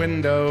out the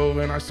window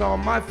and I saw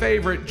my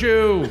favorite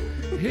Jew.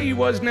 He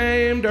was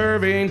named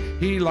Irving.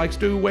 He likes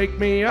to wake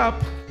me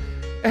up.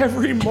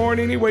 Every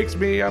morning he wakes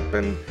me up,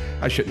 and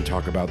I shouldn't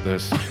talk about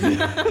this.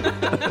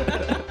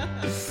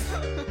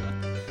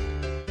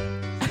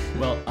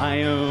 Well,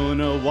 I own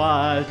a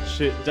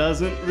watch. It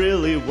doesn't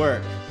really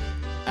work.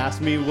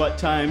 Ask me what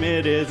time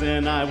it is,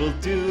 and I will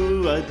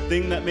do a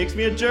thing that makes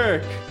me a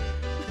jerk.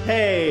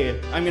 Hey,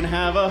 I'm gonna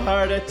have a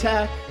heart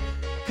attack,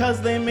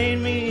 'cause they made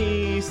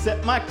me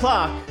set my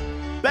clock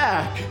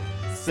back.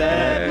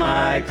 Set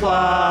my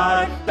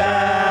clock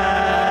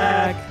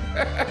back.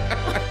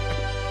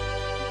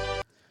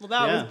 well,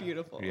 that Yeah. was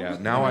beautiful. Yeah,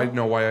 now I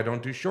know why I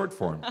don't do short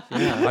form.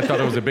 I thought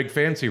it was a big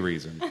fancy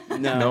reason.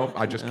 No. Nope,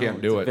 I just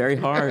can't do it. Very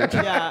hard.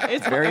 Yeah,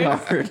 it's Very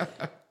it's- hard.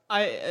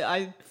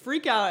 I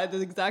freak out at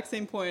the exact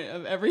same point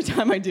of every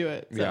time I do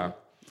it. So. Yeah.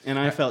 And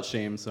I felt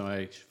shame, so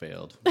I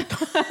failed. Well,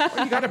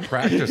 you got to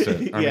practice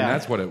it. I mean, Yeah.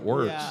 that's what it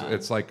works. Yeah.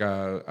 It's like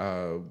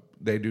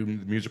they do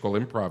musical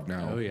improv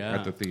now Oh, yeah.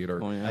 at the theater.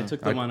 Oh, yeah. I took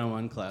the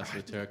 101 class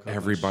with Tara Kovic.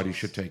 Everybody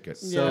should take it.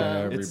 So-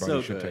 Everybody it's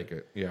so should good. take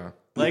it. Yeah.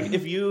 Like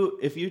if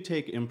you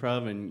take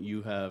improv and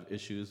you have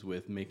issues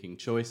with making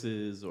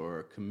choices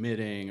or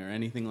committing or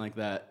anything like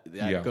that,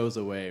 that Yeah. goes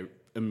away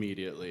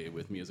immediately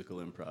with musical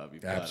improv.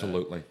 You've gotta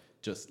Absolutely.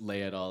 just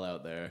lay it all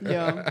out there.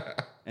 Yeah.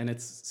 And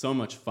it's so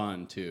much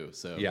fun too.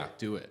 So Yeah.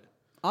 do it.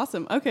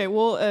 Awesome. Okay.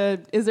 Well,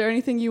 is there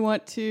anything you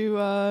want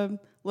to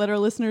let our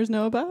listeners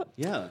know about?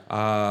 Yeah.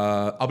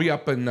 I'll be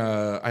up in.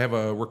 I have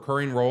a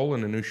recurring role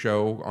in a new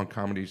show on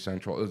Comedy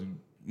Central.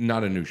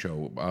 Not a new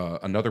show.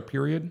 Another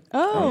period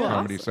on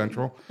Comedy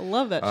Central. I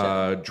love that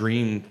show.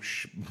 Dream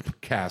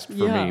cast for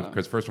Yeah. me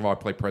because first of all, I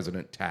play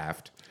President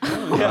Taft.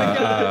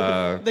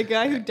 The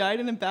guy who died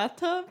in a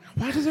bathtub?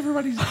 Why does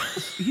everybody?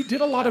 He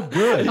did a lot of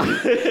good.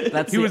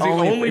 That's He was the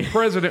only thing.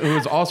 president who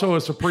was also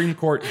a Supreme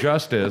Court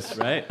justice.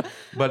 Right?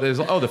 But is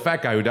the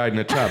fat guy who died in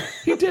a tub.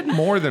 He did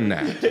more than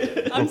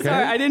that. I'm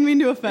sorry. I didn't mean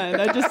to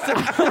offend. I just,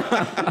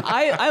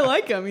 I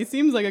like him. He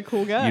seems like a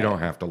cool guy. You don't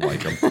have to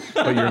like him,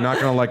 but you're not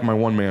going to like my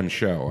one-man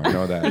show. I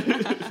know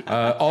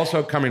that.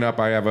 Also coming up,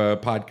 I have a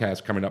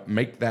podcast coming up,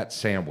 Make That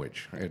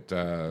Sandwich. It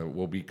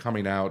will be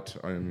coming out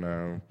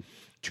in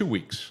 2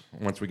 weeks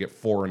once we get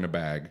 4 in the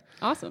bag.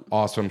 Awesome.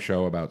 Awesome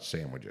show about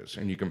sandwiches.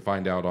 And you can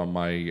find out on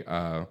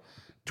my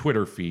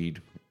Twitter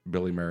feed,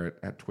 Billy Merritt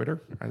at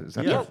Twitter. Is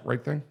that the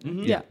right thing?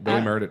 Yeah.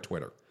 Billy Merritt at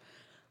Twitter.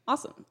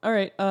 Awesome. All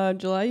right.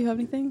 July, you have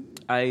anything?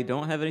 I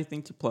don't have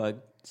anything to plug,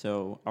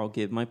 so I'll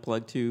give my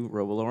plug to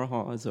Robo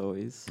Hall as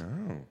always.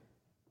 Oh.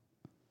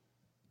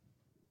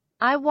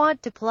 I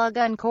want to plug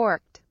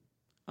Uncorked.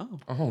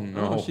 Oh,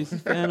 no. Oh, she's a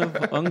fan of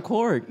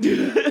Uncorked.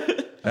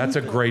 That's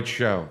a great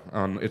show.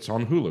 It's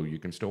on Hulu. You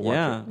can still watch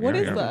Yeah. it. What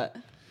is that?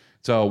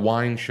 It's a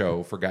wine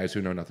show for guys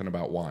who know nothing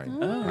about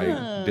wine.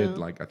 I did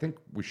I think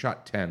we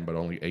shot 10, but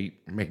only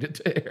 8 made it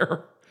to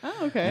air. Oh,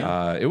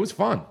 okay. It was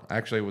fun.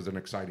 Actually, it was an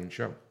exciting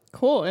show.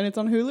 Cool. And it's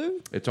on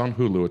Hulu? It's on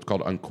Hulu. It's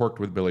called Uncorked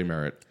with Billy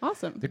Merritt.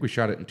 Awesome. I think we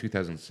shot it in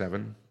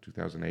 2007,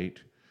 2008.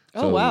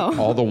 Oh, wow.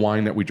 All the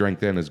wine that we drank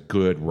then is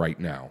good right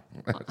now.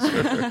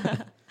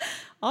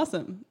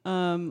 Awesome.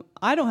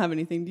 I don't have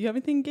anything. Do you have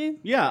anything, Gabe?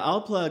 Yeah,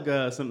 I'll plug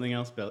something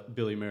else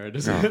Billy Merritt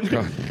is Oh, in.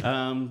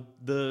 God.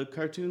 The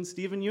cartoon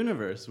Steven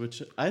Universe,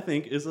 which I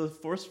think is a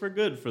force for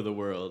good for the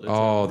world.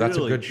 It's That's a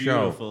really good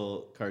show.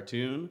 beautiful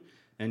cartoon.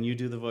 And you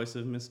do the voice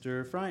of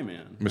Mr.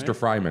 Fryman. Mr.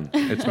 Fryman.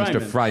 It's Mr.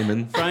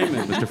 Fryman.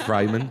 Fryman. Mr.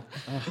 Fryman.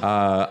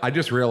 I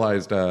just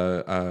realized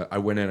I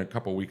went in a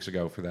couple weeks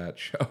ago for that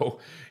show,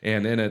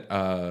 and in it,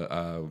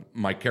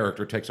 my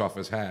character takes off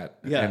his hat,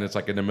 Yeah. and it's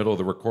like in the middle of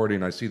the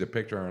recording. I see the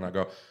picture, and I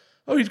go,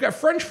 "Oh, he's got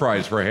French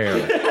fries for hair.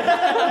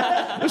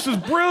 This is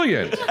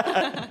brilliant."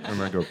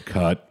 And I go,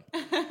 "Cut."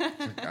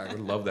 I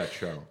love that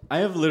show. I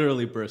have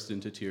literally burst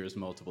into tears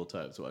multiple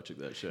times watching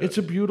that show. It's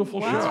a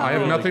beautiful show. Wow. I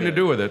have Really nothing to good.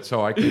 do with it,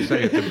 so I can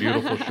say it's a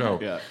beautiful show.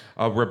 Yeah.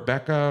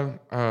 Rebecca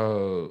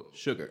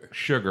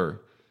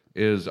Sugar.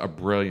 is a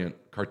brilliant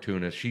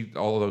cartoonist.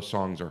 All of those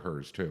songs are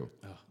hers too.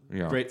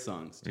 Yeah. Great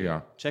songs, too.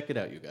 Yeah. Check it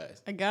out, you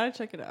guys. I gotta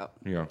check it out.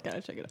 Yeah.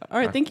 Gotta check it out. All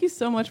right. Thank you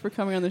so much for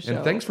coming on the show.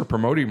 And thanks for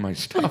promoting my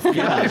stuff.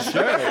 Yeah,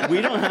 sure. We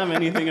don't have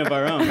anything of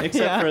our own except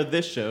Yeah. for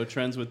this show,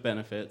 Trends with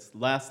Benefits.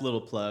 Last little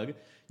plug.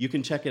 You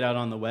can check it out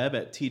on the web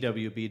at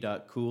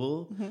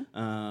twb.cool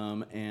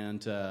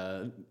and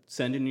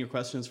send in your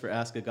questions for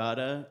Ask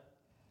Agata.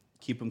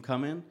 Keep them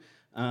coming.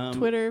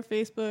 Twitter,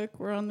 Facebook,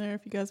 we're on there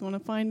if you guys want to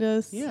find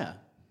us. Yeah.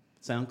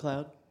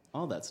 SoundCloud,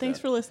 all that stuff. Thanks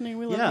for listening.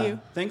 We love Yeah. you.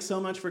 Thanks so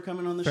much for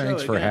coming on the show.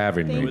 Thanks for again.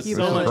 having me. Thank was you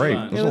so This much was great.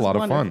 fun. It was a lot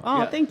of fun. Oh,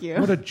 Yeah. thank you.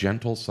 What a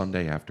gentle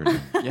Sunday afternoon.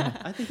 Yeah,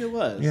 I think it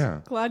was.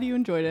 Yeah. Glad you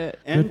enjoyed it.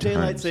 And Good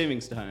daylight times.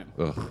 savings time.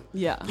 Ugh.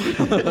 Yeah.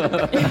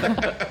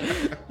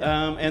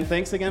 And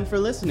thanks again for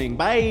listening.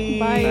 Bye.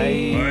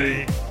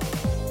 Bye. Bye.